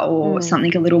stronger or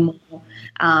something a little more.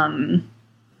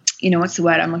 What's the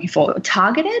word I'm looking for?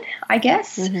 Targeted, I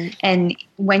guess. And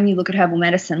when you look at herbal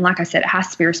medicine, like I said, it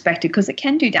has to be respected because it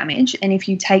can do damage. And if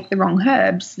you take the wrong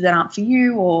herbs that aren't for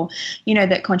you or,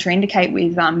 that contraindicate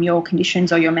with your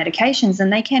conditions or your medications,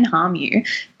 then they can harm you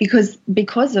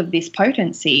because of this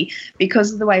potency,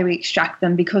 because of the way we extract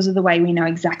them, because of the way we know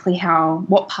exactly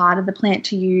what part of the plant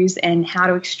to use and how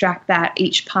to extract that.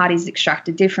 Each part is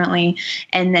extracted differently.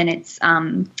 And then it's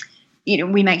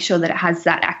we make sure that it has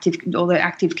that all the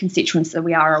active constituents that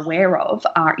we are aware of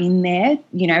are in there.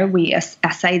 We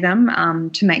assay them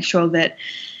to make sure that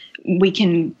we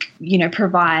can,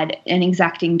 provide an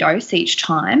exacting dose each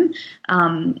time.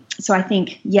 So I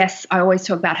think, yes, I always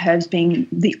talk about herbs being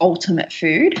the ultimate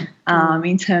food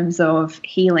in terms of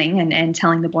healing and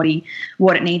telling the body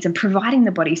what it needs and providing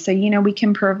the body. So, we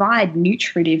can provide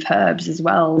nutritive herbs as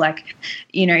well, like,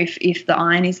 if the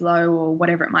iron is low or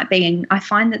whatever it might be. And I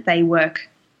find that they work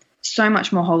so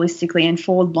much more holistically and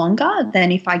for longer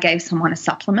than if I gave someone a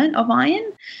supplement of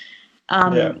iron.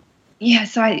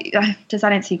 So does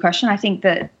that answer your question? I think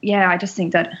that, I just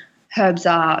think that herbs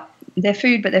they're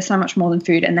food, but they're so much more than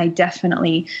food, and they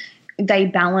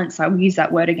balance, I will use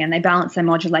that word again, they balance, they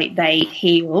modulate, they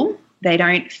heal, they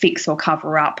don't fix or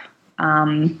cover up,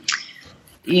 the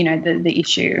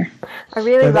issue. I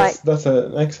really that's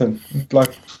an excellent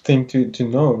thing to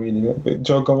know, really.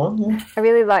 Jo, go on. Yeah. I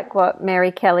really like what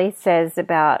Mary Kelly says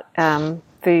about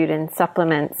food and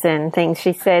supplements and things.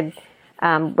 She said,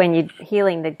 when you're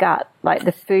healing the gut, like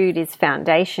the food is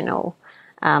foundational,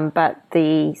 but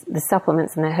the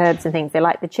supplements and the herbs and things, they're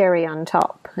like the cherry on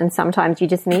top, and sometimes you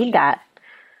just need that.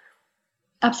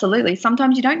 Absolutely.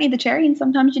 Sometimes you don't need the cherry and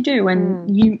sometimes you do,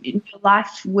 and your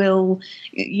life will,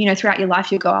 throughout your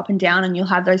life you'll go up and down, and you'll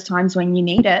have those times when you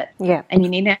need it and you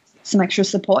need some extra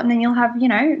support, and then you'll have,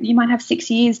 you might have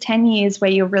 6 years, 10 years where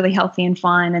you're really healthy and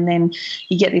fine, and then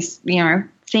you get this,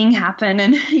 thing happen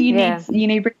and you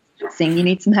need relaxing. You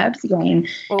need some herbs again.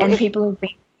 And people who've been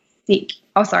sick.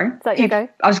 Oh, sorry. So you go.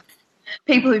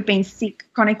 People who've been sick,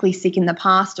 chronically sick in the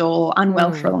past or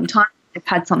unwell for a long time, they've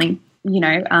had something,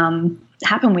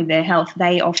 happen with their health.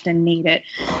 They often need it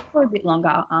for a bit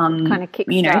longer. Kind of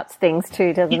kickstarts things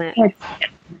too, doesn't it?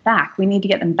 We need to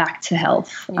get them back to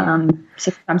health. Yeah.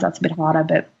 So sometimes that's a bit harder,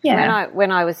 but yeah.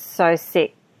 When I was so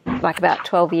sick, like about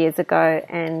 12 years ago,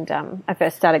 and I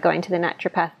first started going to the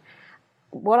naturopath,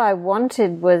 what I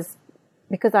wanted was,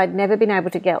 because I'd never been able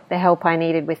to get the help I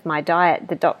needed with my diet,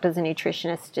 the doctors and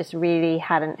nutritionists just really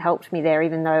hadn't helped me there,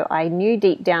 even though I knew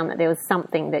deep down that there was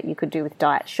something that you could do with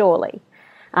diet, surely.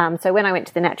 So when I went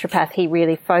to the naturopath, he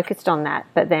really focused on that,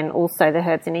 but then also the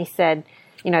herbs. And he said,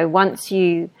 once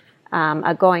you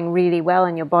are going really well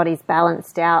and your body's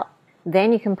balanced out,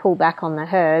 then you can pull back on the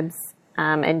herbs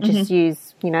and just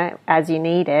use, as you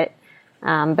need it.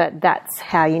 But that's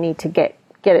how you need to get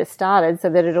it started so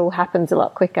that it all happens a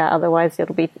lot quicker. Otherwise,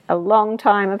 it'll be a long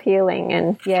time of healing.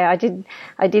 And yeah,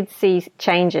 I did see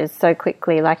changes so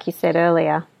quickly, like you said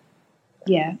earlier.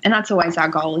 Yeah, and that's always our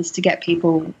goal, is to get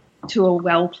people to a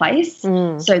well place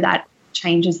so that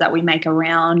changes that we make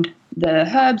around the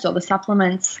herbs or the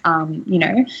supplements,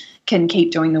 can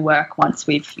keep doing the work once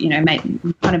we've,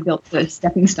 kind of built the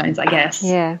stepping stones, I guess.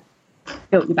 Yeah.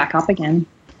 Built you back up again.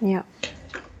 Yeah.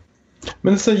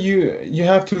 Melissa, you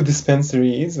have 2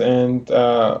 dispensaries, and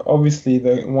obviously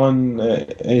the one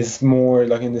is more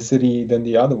like in the city than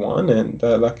the other one. And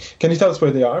can you tell us where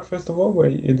they are, first of all, where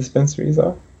your dispensaries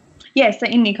are? Yeah, so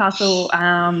in Newcastle,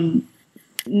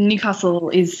 Newcastle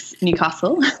is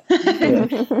Newcastle, and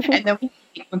then we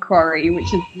have Macquarie,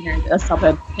 which is a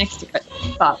suburb next to it.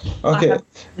 But okay.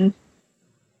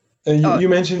 You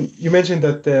mentioned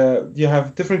that you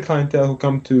have different clientele who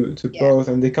come to both,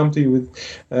 and they come to you with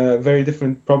very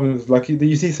different problems. Like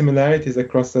you see similarities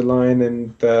across the line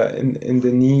and in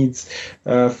the needs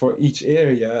for each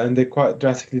area, and they're quite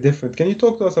drastically different. Can you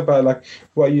talk to us about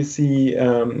what you see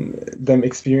them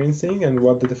experiencing and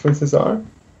what the differences are?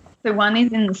 So one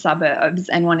is in the suburbs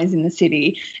and one is in the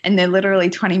city, and they're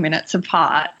literally 20 minutes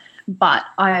apart. But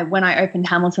when I opened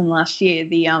Hamilton last year,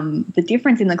 the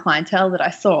difference in the clientele that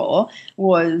I saw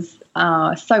was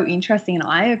so interesting and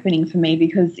eye-opening for me,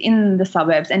 because in the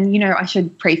suburbs, and I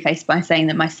should preface by saying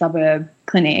that my suburb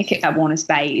clinic at Warners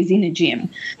Bay is in a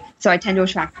gym. So I tend to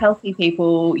attract healthy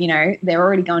people. They're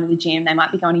already going to the gym. They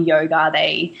might be going to yoga.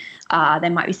 They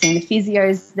might be seeing the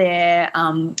physios there,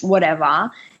 whatever,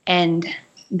 and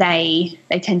they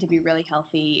tend to be really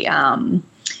healthy. I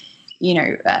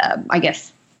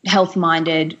guess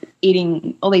health-minded,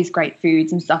 eating all these great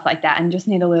foods and stuff like that, and just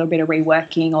need a little bit of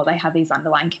reworking, or they have these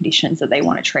underlying conditions that they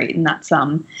want to treat, and that's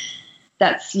fine.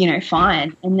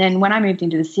 And then when I moved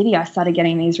into the city, I started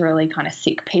getting these really kind of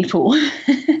sick people,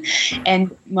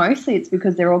 and mostly it's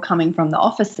because they're all coming from the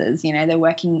offices. They're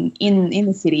working in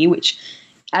the city, which,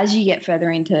 as you get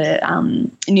further into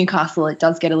Newcastle, it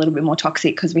does get a little bit more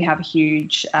toxic because we have a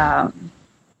huge, kind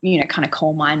of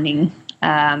coal mining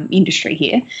industry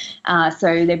here.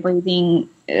 So they're breathing,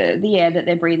 the air that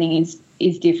they're breathing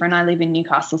is different. I live in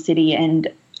Newcastle City, and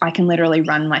I can literally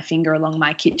run my finger along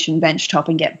my kitchen bench top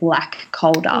and get black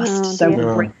coal dust. So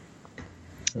we're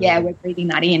breathing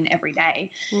that in every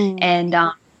day. And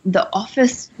the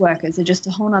office workers are just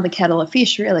a whole other kettle of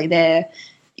fish, really. They're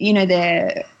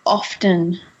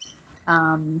often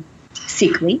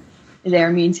sickly.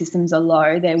 Their immune systems are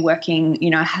low. They're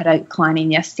working, I had a client in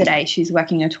yesterday. She's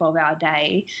working a 12-hour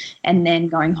day and then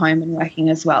going home and working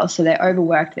as well. So they're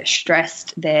overworked, they're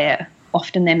stressed,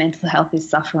 often their mental health is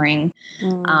suffering.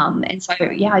 And so,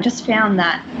 I just found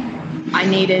that I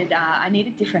needed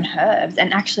different herbs.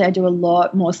 And actually I do a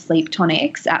lot more sleep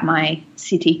tonics at my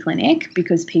city clinic,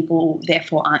 because people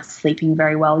therefore aren't sleeping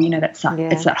very well. It's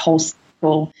that whole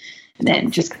cycle. And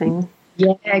then just thing.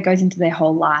 Yeah, it goes into their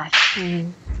whole life.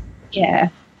 Yeah.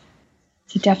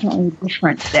 So definitely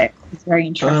different there. It's very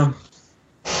interesting.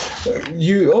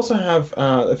 You also have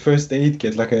a first aid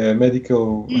kit, like a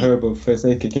medical herbal first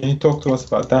aid kit. Can you talk to us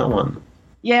about that one?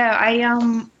 Yeah,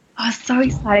 I was so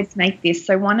excited to make this.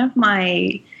 So one of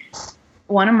my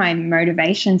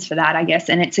motivations for that, I guess,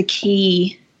 and it's a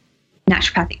key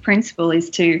naturopathic principle, is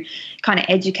to kind of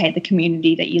educate the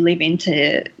community that you live in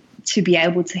to be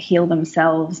able to heal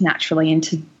themselves naturally, and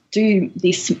to do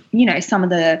this, some of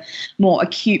the more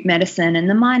acute medicine and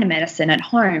the minor medicine at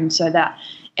home, so that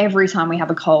every time we have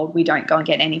a cold, we don't go and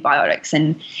get antibiotics.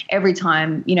 And every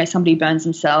time, somebody burns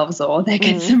themselves, or they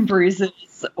get some bruises,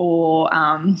 or,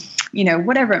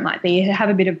 whatever it might be, have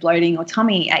a bit of bloating or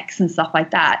tummy aches and stuff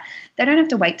like that, they don't have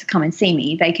to wait to come and see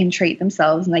me. They can treat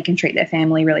themselves, and they can treat their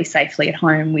family really safely at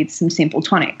home with some simple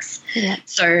tonics. Yeah.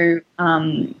 So,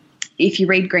 if you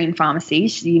read Green Pharmacy,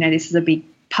 this is a big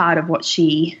part of what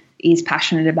she is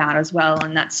passionate about as well,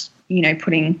 and that's,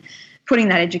 putting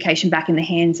that education back in the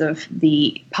hands of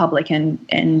the public. And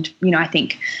I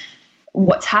think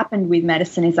what's happened with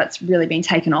medicine is that's really been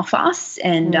taken off us,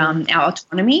 and our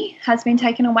autonomy has been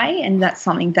taken away, and that's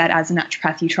something that as a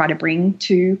naturopath you try to bring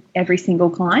to every single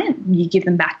client. You give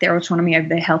them back their autonomy over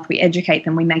their health. We educate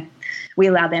them. We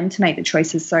allow them to make the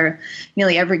choices. So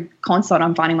nearly every consult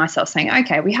I'm finding myself saying,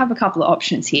 okay, we have a couple of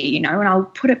options here, and I'll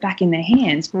put it back in their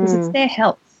hands because it's their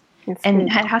health. And it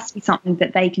has to be something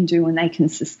that they can do and they can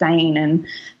sustain and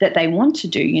that they want to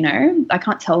do. I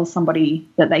can't tell somebody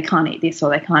that they can't eat this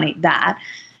or they can't eat that.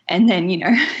 And then,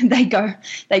 they go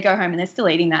home and they're still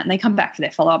eating that, and they come back for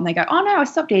their follow-up and they go, oh no, I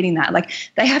stopped eating that. Like,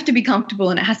 they have to be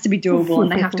comfortable and it has to be doable,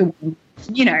 and they have to,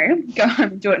 go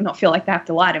home and do it and not feel like they have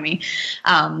to lie to me.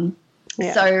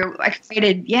 So I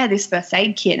created, this first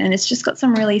aid kit, and it's just got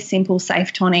some really simple,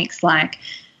 safe tonics. Like,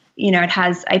 it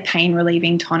has a pain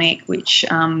relieving tonic, which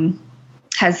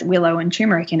has willow and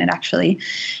turmeric in it, actually,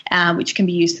 which can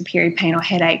be used for period pain or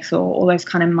headaches or all those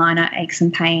kind of minor aches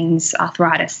and pains,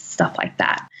 arthritis, stuff like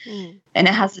that. And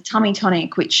it has a tummy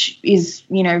tonic, which is,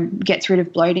 gets rid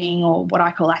of bloating or what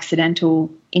I call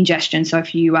accidental ingestion. So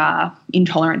if you are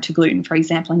intolerant to gluten, for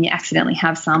example, and you accidentally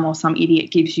have some, or some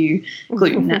idiot gives you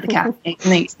gluten at the cafe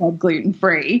and then it's called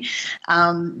gluten-free,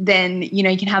 then,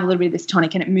 you can have a little bit of this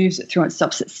tonic and it moves it through and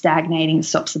stops it stagnating, it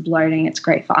stops the bloating. It's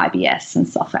great for IBS and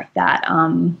stuff like that.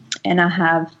 And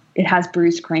it has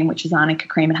bruise cream, which is arnica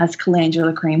cream. It has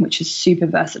calendula cream, which is super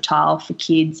versatile for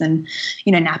kids and,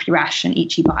 nappy rash and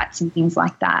itchy bites and things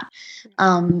like that.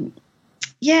 I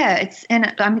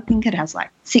think it has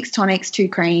like 6 tonics, 2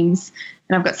 creams,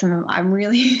 and I've got some. I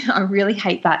really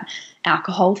hate that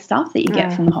alcohol stuff that you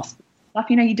get from the hospital stuff.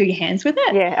 You do your hands with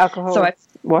it. Yeah, alcohol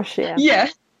wash. Yeah.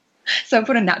 So I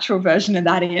put a natural version of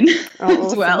that in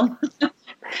as well.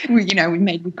 We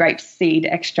made with grapeseed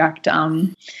extract.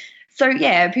 So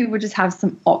people just have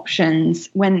some options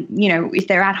when if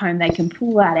they're at home, they can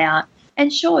pull that out.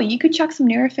 And sure, you could chuck some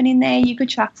Nurofen in there. You could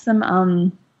chuck some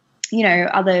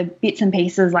other bits and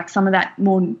pieces, like some of that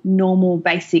more normal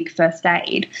basic first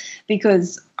aid,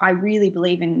 because I really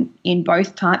believe in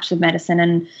both types of medicine.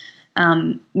 And,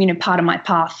 part of my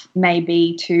path may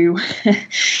be to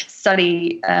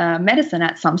study medicine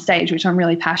at some stage, which I'm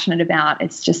really passionate about.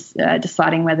 It's just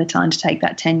deciding whether to undertake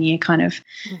that 10-year kind of,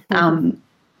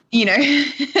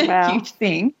 huge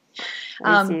thing.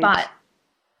 But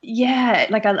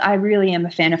I really am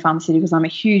a fan of pharmaceuticals. I'm a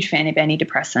huge fan of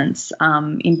antidepressants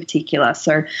in particular.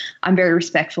 So I'm very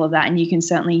respectful of that. And you can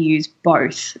certainly use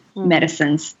both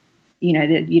medicines,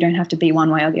 you don't have to be one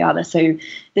way or the other. So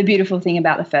the beautiful thing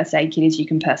about the first aid kit is you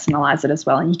can personalize it as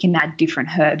well, and you can add different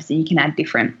herbs and you can add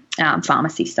different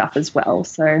pharmacy stuff as well.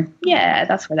 So,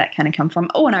 that's where that kind of come from.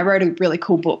 Oh, and I wrote a really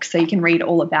cool book so you can read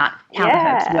all about how the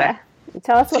herbs work.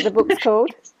 Tell us what the book's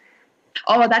called.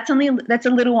 Oh, that's a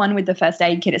little one with the first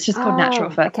aid kit. It's just called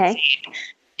Natural First Aid.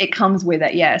 It comes with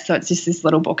it, So it's just this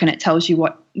little book, and it tells you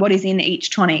what is in each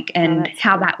tonic and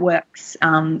how that works,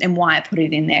 and why I put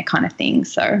it in there, kind of thing.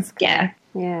 So yeah,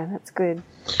 that's good.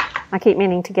 I keep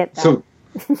meaning to get that. So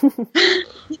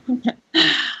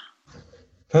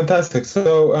fantastic.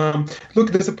 So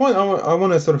look, there's a point I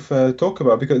want to sort of talk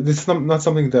about, because this is not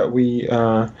something that we.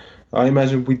 I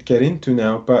imagine we'd get into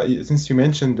now, but since you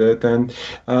mentioned it, and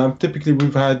typically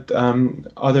we've had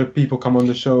other people come on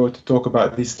the show to talk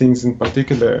about these things in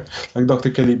particular, like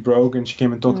Dr. Kelly Brogan. She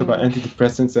came and talked about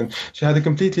antidepressants, and she had a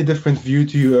completely different view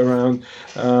to you around,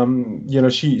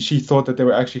 she thought that they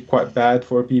were actually quite bad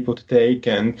for people to take,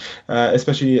 and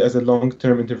especially as a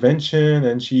long-term intervention,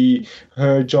 and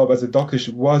her job as a doctor,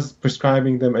 she was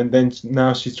prescribing them, and then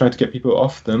now she's trying to get people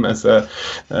off them as in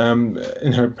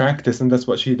her practice, and that's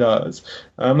what she does.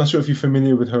 I'm not sure if you're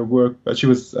familiar with her work, but she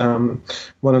was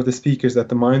one of the speakers at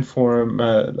the Mind Forum.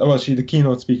 She's the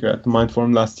keynote speaker at the Mind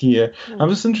Forum last year. I'm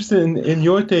just interested in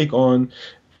your take on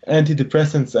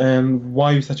antidepressants and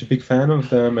why you're such a big fan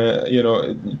of them.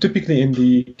 Typically in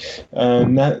the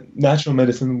natural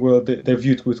medicine world, they're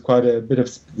viewed with quite a bit of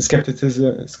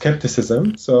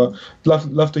skepticism. So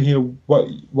love to hear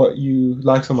what you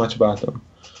like so much about them.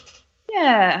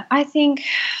 Yeah, I think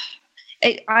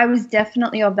I was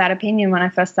definitely of that opinion when I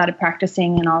first started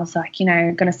practicing, and I was like,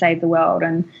 going to save the world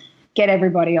and get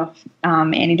everybody off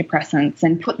antidepressants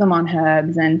and put them on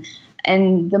herbs.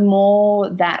 And the more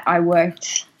that I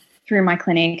worked through my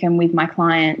clinic and with my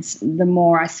clients, the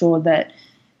more I saw that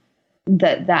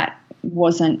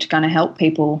wasn't going to help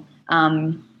people.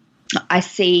 I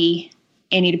see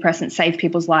antidepressants save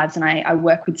people's lives, and I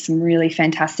work with some really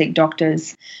fantastic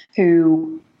doctors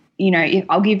who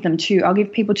I'll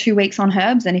give people 2 weeks on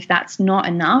herbs, and if that's not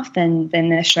enough, then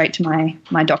they're straight to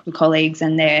my doctor colleagues,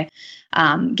 and they're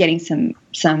getting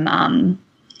some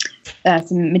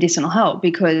medicinal help,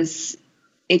 because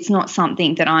it's not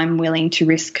something that I'm willing to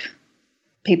risk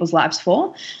people's lives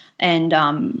for. And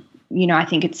I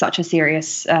think it's such a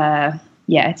serious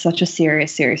it's such a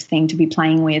serious thing to be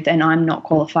playing with, and I'm not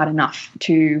qualified enough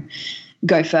to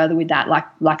go further with that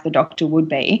like the doctor would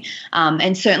be.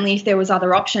 And certainly if there was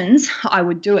other options, I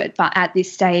would do it. But at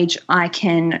this stage,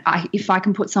 if I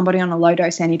can put somebody on a low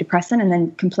dose antidepressant and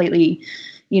then completely,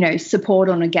 support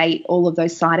or negate all of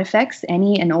those side effects,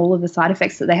 any and all of the side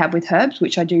effects that they have with herbs,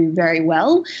 which I do very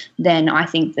well, then I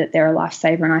think that they're a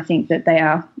lifesaver, and I think that they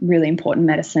are really important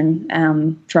medicine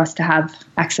for us to have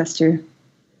access to.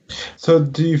 So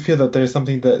do you feel that there's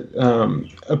something that,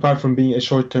 apart from being a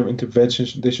short-term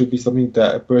intervention, there should be something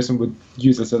that a person would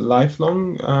use as a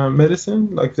lifelong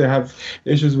medicine? Like they have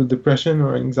issues with depression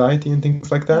or anxiety and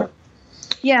things like that?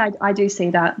 Yeah, I do see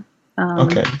that.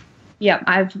 Okay. Yeah,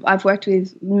 I've worked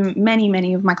with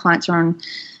many of my clients are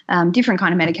on different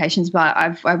kind of medications, but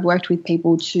I've worked with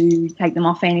people to take them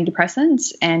off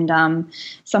antidepressants, and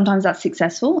sometimes that's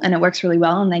successful and it works really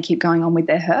well, and they keep going on with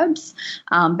their herbs.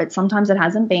 But sometimes it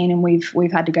hasn't been, and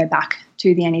we've had to go back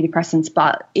to the antidepressants.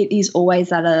 But it is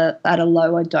always at a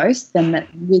lower dose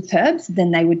with herbs than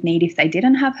they would need if they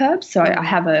didn't have herbs. So I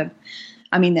have a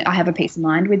peace of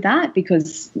mind with that,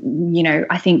 because,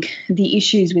 I think the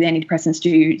issues with antidepressants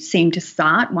do seem to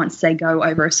start once they go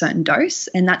over a certain dose,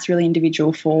 and that's really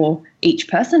individual for each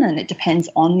person, and it depends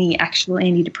on the actual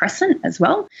antidepressant as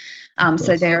well.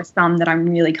 So there are some that I'm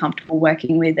really comfortable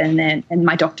working with, and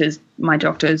my doctor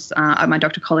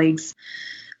colleagues,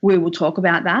 we will talk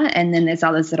about that. And then there's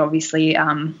others that obviously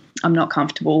I'm not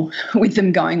comfortable with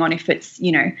them going on if it's,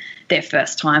 their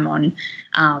first time on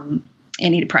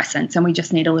antidepressants, and we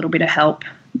just need a little bit of help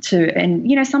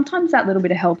and sometimes that little bit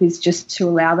of help is just to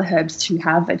allow the herbs to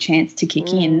have a chance to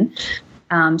kick in.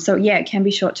 So yeah, it can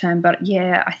be short term, but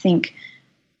yeah, I think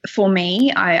for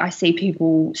me, I see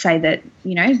people say that,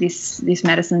 this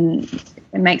medicine,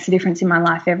 it makes a difference in my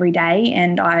life every day,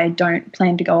 and I don't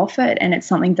plan to go off it. And it's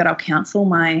something that I'll counsel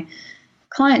my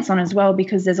clients on as well,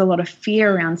 because there's a lot of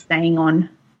fear around staying on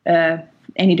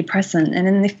antidepressant. And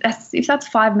then if that's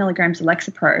 5 milligrams of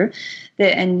Lexapro,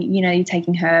 and you're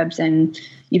taking herbs and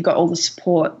you've got all the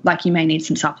support, like you may need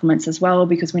some supplements as well,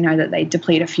 because we know that they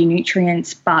deplete a few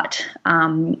nutrients. But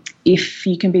if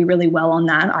you can be really well on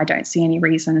that, I don't see any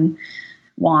reason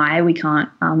why we can't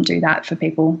do that for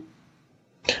people.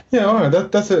 Yeah, all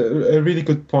right. That's a really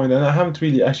good point, and I haven't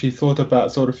really actually thought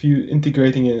about sort of you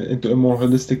integrating it into a more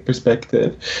holistic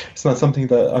perspective. It's not something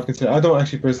that I've considered. I don't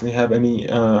actually personally have any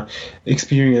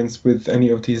experience with any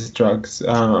of these drugs,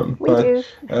 but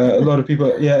a lot of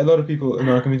people in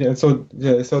our community, and so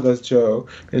does Jo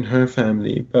in her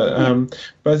family. But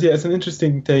yeah, it's an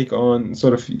interesting take on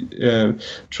sort of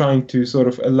trying to sort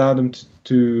of allow them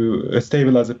to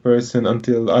stabilize a person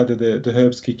until either the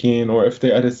herbs kick in, or if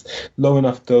they're at a low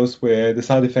enough dose where the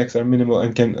side effects are minimal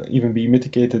and can even be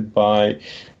mitigated by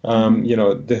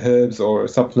the herbs or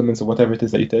supplements or whatever it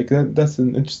is that you take. That's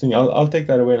an interesting. I'll take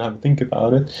that away and have a think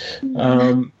about it.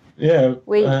 Yeah,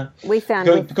 we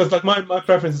found because like my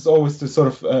preference is always to sort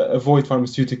of avoid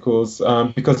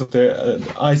pharmaceuticals because of their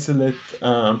isolate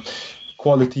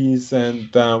qualities,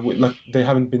 and like they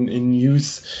haven't been in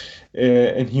use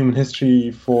in human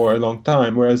history for a long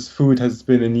time, whereas food has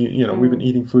been we've been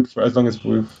eating food for as long as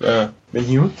we've been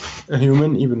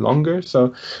human, even longer.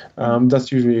 So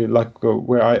that's usually like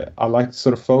where I like to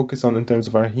sort of focus on in terms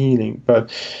of our healing.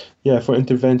 But yeah, for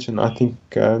intervention, I think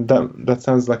that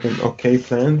sounds like an okay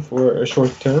plan for a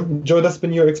short term. Jo, that's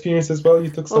been your experience as well. You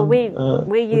took some. Well,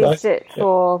 we used it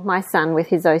for my son with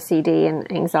his OCD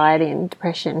and anxiety and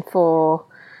depression.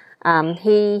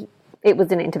 It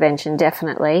was an intervention,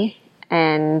 definitely.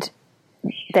 And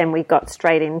then we got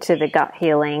straight into the gut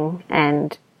healing.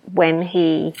 And when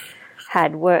he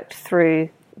had worked through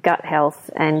gut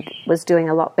health and was doing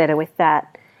a lot better with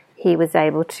that, he was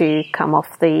able to come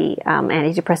off the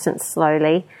antidepressants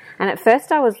slowly. And at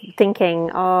first I was thinking,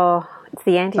 it's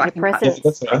the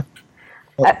antidepressants.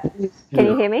 Can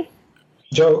you hear me?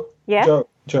 Jo? Yeah?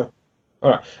 Jo. All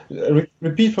right.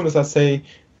 Repeat from this. I say,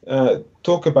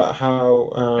 talk about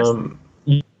how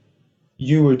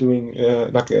you were doing,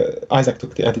 Isaac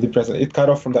took the antidepressant. It cut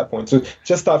off from that point. So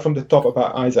just start from the top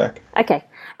about Isaac. Okay.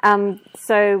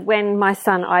 So when my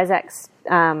son Isaac's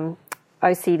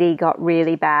OCD got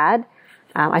really bad,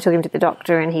 I took him to the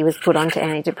doctor and he was put onto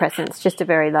antidepressants, just a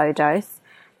very low dose.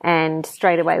 And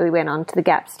straight away we went on to the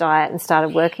GAPS diet and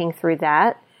started working through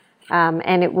that.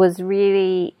 And it was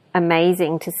really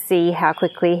amazing to see how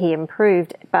quickly he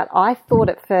improved. But I thought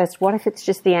at first, what if it's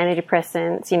just the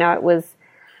antidepressants? You know, it was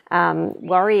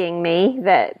worrying me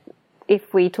that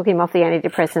if we took him off the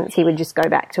antidepressants, he would just go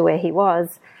back to where he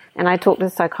was. And I talked to a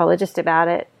psychologist about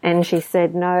it, and she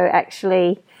said, no,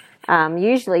 actually,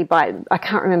 usually by, I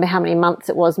can't remember how many months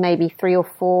it was, maybe 3 or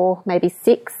 4, maybe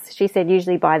 6. She said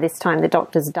usually by this time the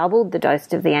doctors doubled the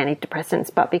dose of the antidepressants,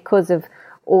 but because of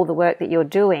all the work that you're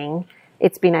doing,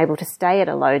 it's been able to stay at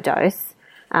a low dose.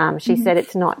 She said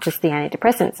it's not just the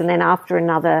antidepressants. And then after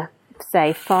another,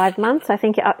 say, 5 months, I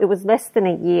think it was less than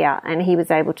a year, and he was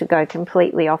able to go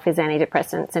completely off his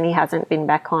antidepressants, and he hasn't been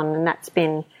back on, and that's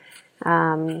been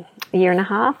a year and a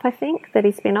half, I think, that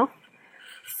he's been off.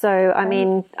 So, I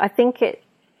mean, I think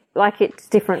it's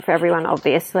different for everyone,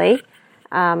 obviously,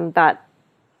 but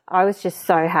I was just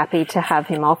so happy to have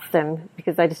him off them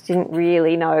because I just didn't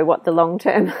really know what the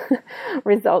long-term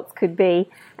results could be.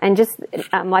 And just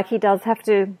like he does have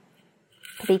to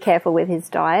be careful with his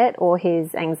diet or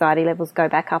his anxiety levels go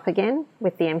back up again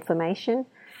with the inflammation.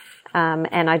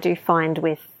 And I do find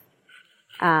with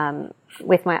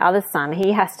my other son,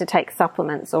 he has to take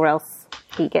supplements or else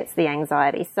he gets the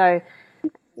anxiety. So,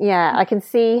 yeah, I can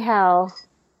see how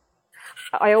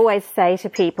I always say to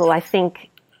people, I think,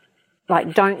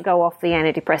 like, don't go off the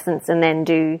antidepressants and then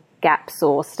do gaps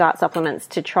or start supplements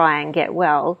to try and get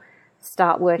well.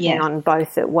 Start working on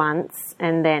both at once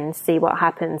and then see what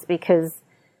happens because,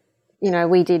 you know,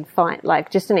 we did find, like,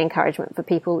 just an encouragement for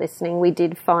people listening, we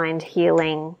did find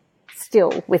healing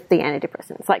still with the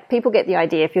antidepressants. Like, people get the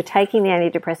idea if you're taking the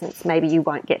antidepressants, maybe you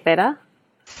won't get better.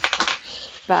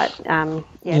 But,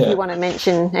 if you want to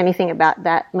mention anything about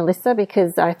that, Melissa,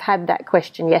 because I've had that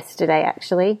question yesterday,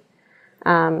 actually.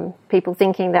 People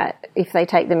thinking that if they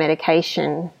take the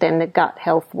medication, then the gut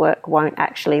health work won't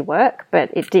actually work, but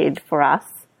it did for us.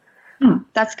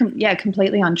 That's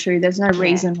completely untrue. There's no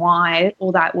reason why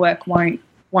all that work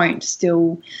won't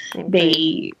still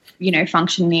be, you know,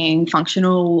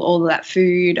 functional, all of that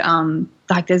food.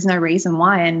 Like, there's no reason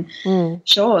why. And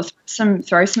sure,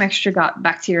 throw some extra gut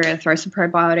bacteria, throw some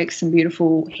probiotics, some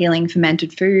beautiful healing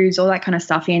fermented foods, all that kind of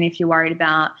stuff in if you're worried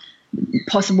about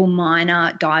possible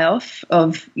minor die-off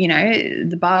of, you know,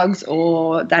 the bugs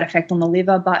or that effect on the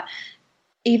liver. But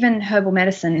even herbal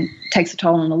medicine takes a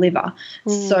toll on the liver.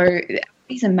 So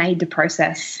these are made to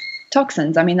process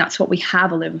toxins. I mean, that's what we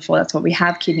have a liver for. That's what we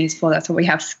have kidneys for. That's what we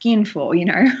have skin for, you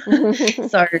know.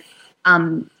 So,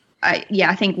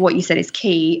 I think what you said is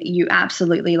key. You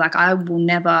absolutely, like, I will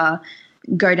never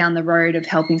go down the road of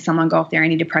helping someone go off their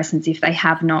antidepressants if they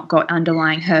have not got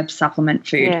underlying herb supplement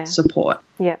food support.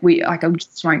 Yeah, I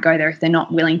just won't go there if they're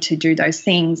not willing to do those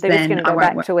things. They're then just going to go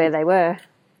back to where they were.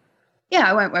 Yeah,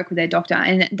 I won't work with their doctor,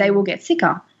 and they will get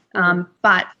sicker.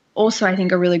 But also, I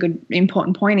think a really good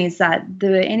important point is that the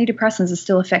antidepressants are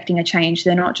still affecting a change.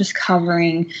 They're not just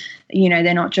covering, you know,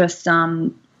 they're not just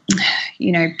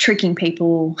you know, tricking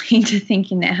people into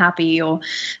thinking they're happy or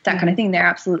that kind of thing. They're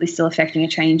absolutely still affecting a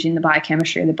change in the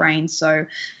biochemistry of the brain. So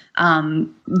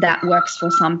that works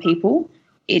for some people.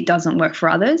 It doesn't work for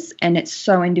others, and it's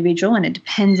so individual, and it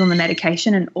depends on the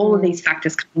medication, and all of these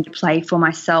factors come into play. For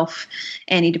myself,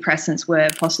 antidepressants were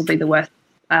possibly the worst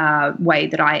thing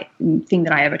that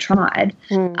I ever tried.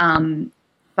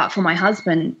 But for my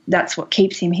husband, that's what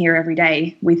keeps him here every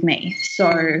day with me.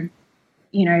 So,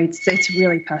 you know, it's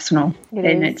really personal,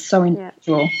 it's so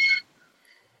individual.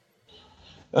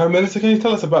 Melissa, can you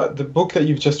tell us about the book that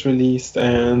you've just released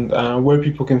and where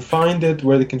people can find it,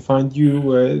 where they can find you,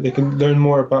 where they can learn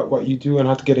more about what you do and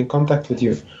how to get in contact with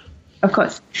you? Of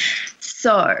course.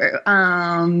 So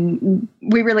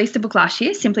we released a book last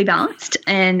year, Simply Balanced,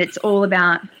 and it's all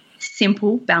about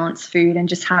simple, balanced food and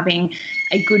just having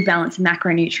a good balance of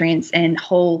macronutrients and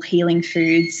whole healing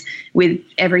foods with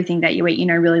everything that you eat, you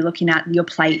know, really looking at your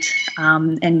plate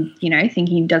and, you know,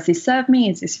 thinking, does this serve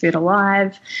me? Is this food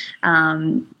alive?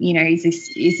 You know, is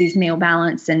this meal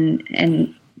balanced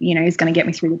and you know, is going to get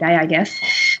me through the day, I guess.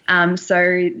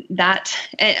 So that,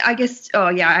 I guess,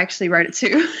 I actually wrote it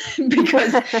too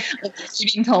because of food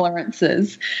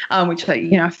intolerances, which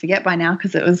I forget by now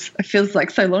because it feels like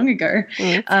so long ago.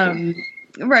 I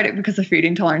wrote it because of food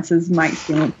intolerances. My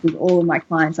experience with all of my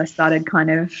clients, I started kind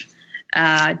of,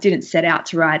 didn't set out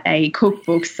to write a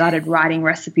cookbook, started writing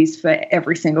recipes for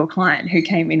every single client who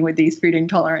came in with these food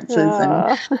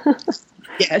intolerances.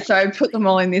 And so I put them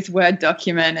all in this Word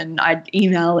document and I'd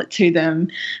email it to them,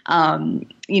 and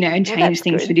change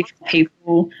things for different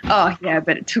people. Oh, yeah,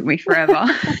 but it took me forever.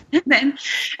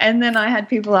 and then I had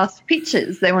people ask for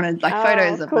pictures. They wanted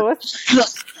photos of course.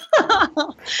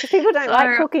 People don't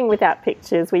like cooking without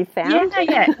pictures, we've found.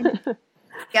 Yeah.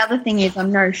 the other thing is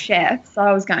I'm no chef, so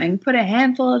I was going, put a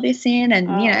handful of this in and,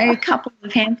 a couple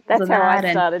of handfuls of that. That's how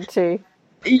I started too.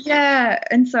 Yeah,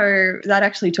 and so that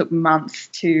actually took months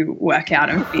to work out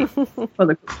and fit for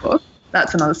the cookbook.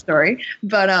 That's another story.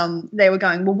 But they were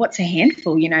going, well, what's a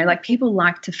handful? Like people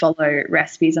like to follow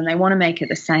recipes and they want to make it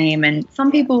the same. And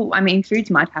some people, food's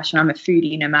my passion. I'm a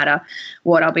foodie no matter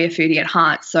what. I'll be a foodie at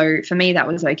heart. So for me, that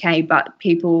was okay. But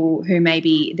people who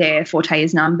maybe their forte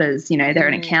is numbers, they're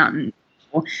an accountant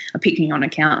or are picking on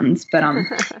accountants. But,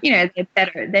 they're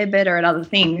better at other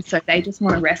things. So they just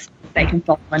want a recipe they can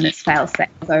follow and it's fail-safe.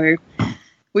 So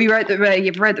we wrote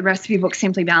the recipe book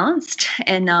Simply Balanced,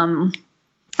 and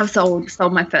I've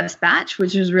sold my first batch,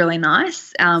 which was really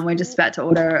nice. We're just about to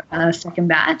order a second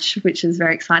batch, which is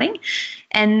very exciting.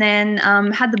 And then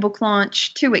had the book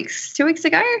launch 2 weeks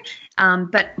ago.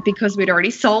 But because we'd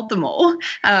already sold them all,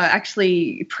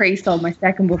 actually pre-sold my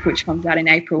second book, which comes out in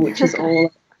April, which is all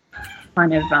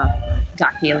kind of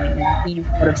gut healing and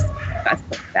sort of stuff I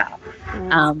spoke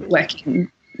about, working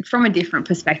from a different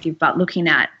perspective, but looking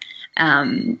at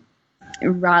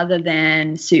rather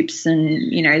than soups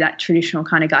and, that traditional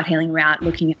kind of gut healing route,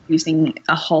 looking at using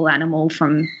a whole animal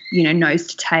from, nose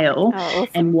to tail,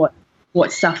 and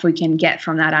what stuff we can get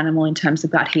from that animal in terms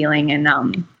of gut healing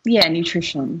and,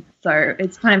 nutrition. So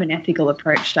it's kind of an ethical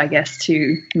approach, I guess,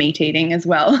 to meat eating as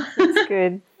well. That's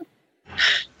good.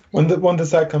 When does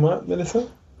that come out, Melissa?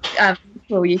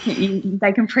 Well,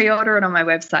 they can pre-order it on my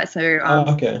website. So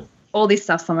okay. All this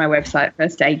stuff's on my website,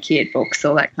 first aid kit, books,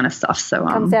 all that kind of stuff. So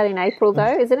comes out in April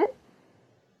though, isn't it?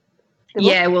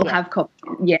 Yeah, we'll have copies.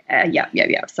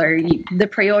 Yeah. So the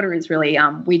pre-order is really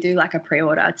we do like a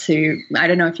pre-order to, I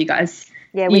don't know if you guys.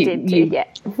 Yeah, we did too.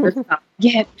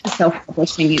 Yeah,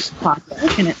 self-publishing is hard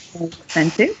work and it's so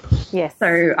expensive. Yes.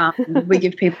 So we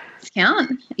give people a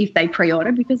discount if they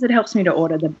pre-order because it helps me to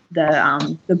order the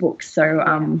books. So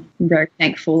I'm very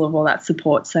thankful of all that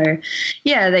support. So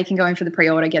yeah, they can go in for the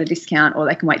pre-order, get a discount, or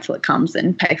they can wait till it comes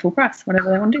and pay full price,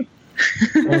 whatever they want to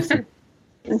do. Awesome.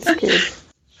 That's good.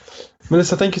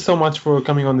 Melissa, thank you so much for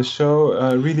coming on the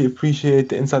show. Really appreciate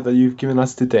the insight that you've given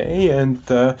us today, and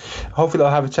hopefully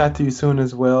I'll have a chat to you soon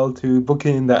as well to book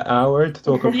in that hour to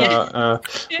talk about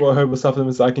what herbal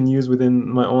supplements I can use within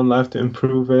my own life to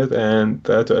improve it and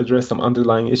to address some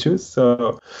underlying issues.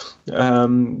 So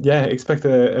expect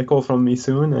a call from me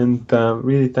soon, and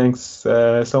really thanks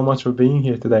so much for being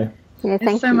here today. Yeah,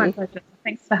 thanks so much.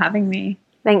 Thanks for having me.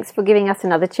 Thanks for giving us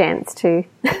another chance too.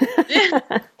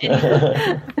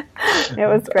 It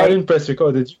was great. I didn't press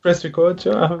record. Did you press record,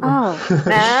 Joe? Of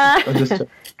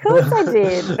course I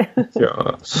did.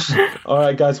 Sure. All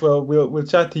right, guys. Well, we'll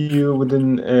chat to you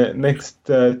within next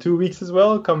 2 weeks as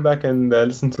well. Come back and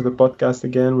listen to the podcast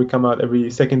again. We come out every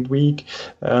second week.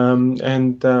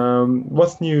 And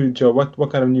what's new, Joe? What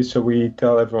kind of news shall we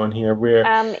tell everyone here? We're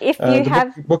if you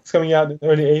have book's coming out in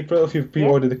early April. If you've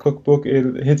pre-ordered the cookbook,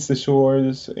 it hits the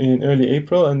shores in early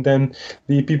April, and then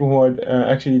the people who are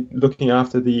actually looking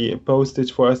after the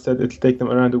postage for us said it'll take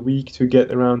them around a week to get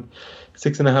around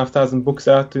 6,500 books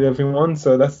out to everyone.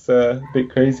 So that's a bit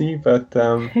crazy, but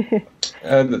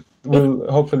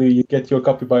we'll hopefully get your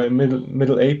copy by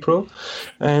middle April.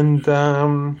 And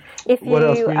what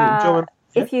else?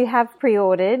 If you have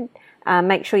pre-ordered,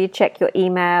 make sure you check your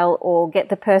email or get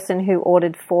the person who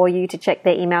ordered for you to check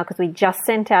their email, because we just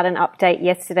sent out an update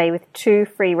yesterday with 2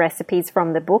 free recipes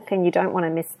from the book and you don't want to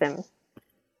miss them.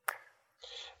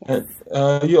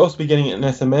 You'll also be getting an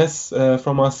SMS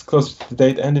from us closer to the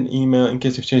date and an email in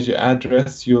case you've changed your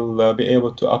address. You'll be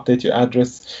able to update your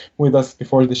address with us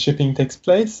before the shipping takes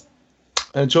place.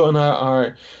 Joe and I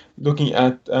are looking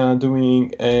at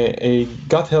doing a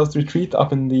gut health retreat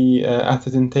up in the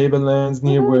Atherton Tablelands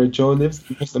near where Joe lives.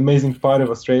 The most amazing part of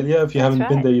Australia. If you haven't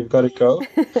been there, you've got to go.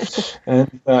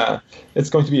 And it's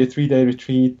going to be a 3-day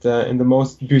retreat in the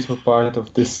most beautiful part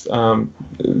of this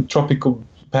tropical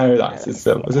paradise. Is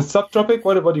it subtropic?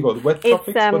 What do you call it? Wet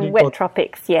tropics? It's wet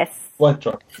tropics, yes. Wet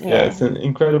tropics. Yeah, it's an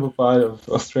incredible part of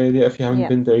Australia. If you haven't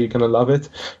been there, you're going to love it.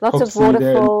 Lots of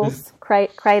waterfalls,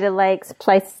 crater lakes,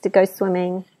 places to go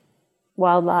swimming,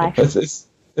 wildlife.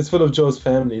 It's full of Joe's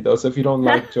family, though, so if you don't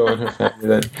like Joe and her family,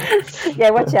 then... Yeah,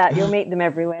 watch out. You'll meet them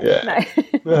everywhere. Yeah, no.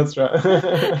 That's right.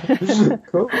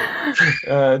 Cool.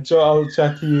 Joe, I'll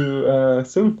chat to you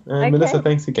soon. And Melissa,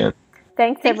 thanks again.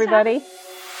 Thanks, everybody.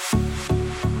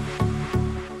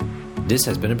 This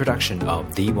has been a production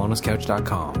of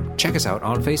TheWellnessCouch.com. Check us out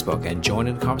on Facebook and join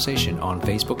in the conversation on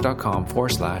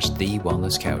Facebook.com/The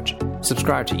Wellness Couch.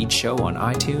 Subscribe to each show on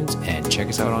iTunes and check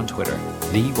us out on Twitter.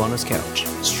 The Wellness Couch,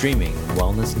 streaming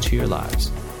wellness into your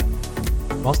lives.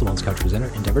 Whilst the Wellness Couch presenter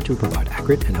endeavour to provide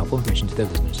accurate and helpful information to their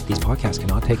listeners, these podcasts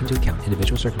cannot take into account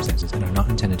individual circumstances and are not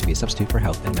intended to be a substitute for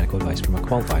health and medical advice from a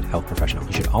qualified health professional.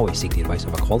 You should always seek the advice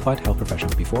of a qualified health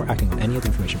professional before acting on any of the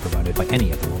information provided by any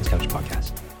of the Wellness Couch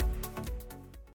podcasts.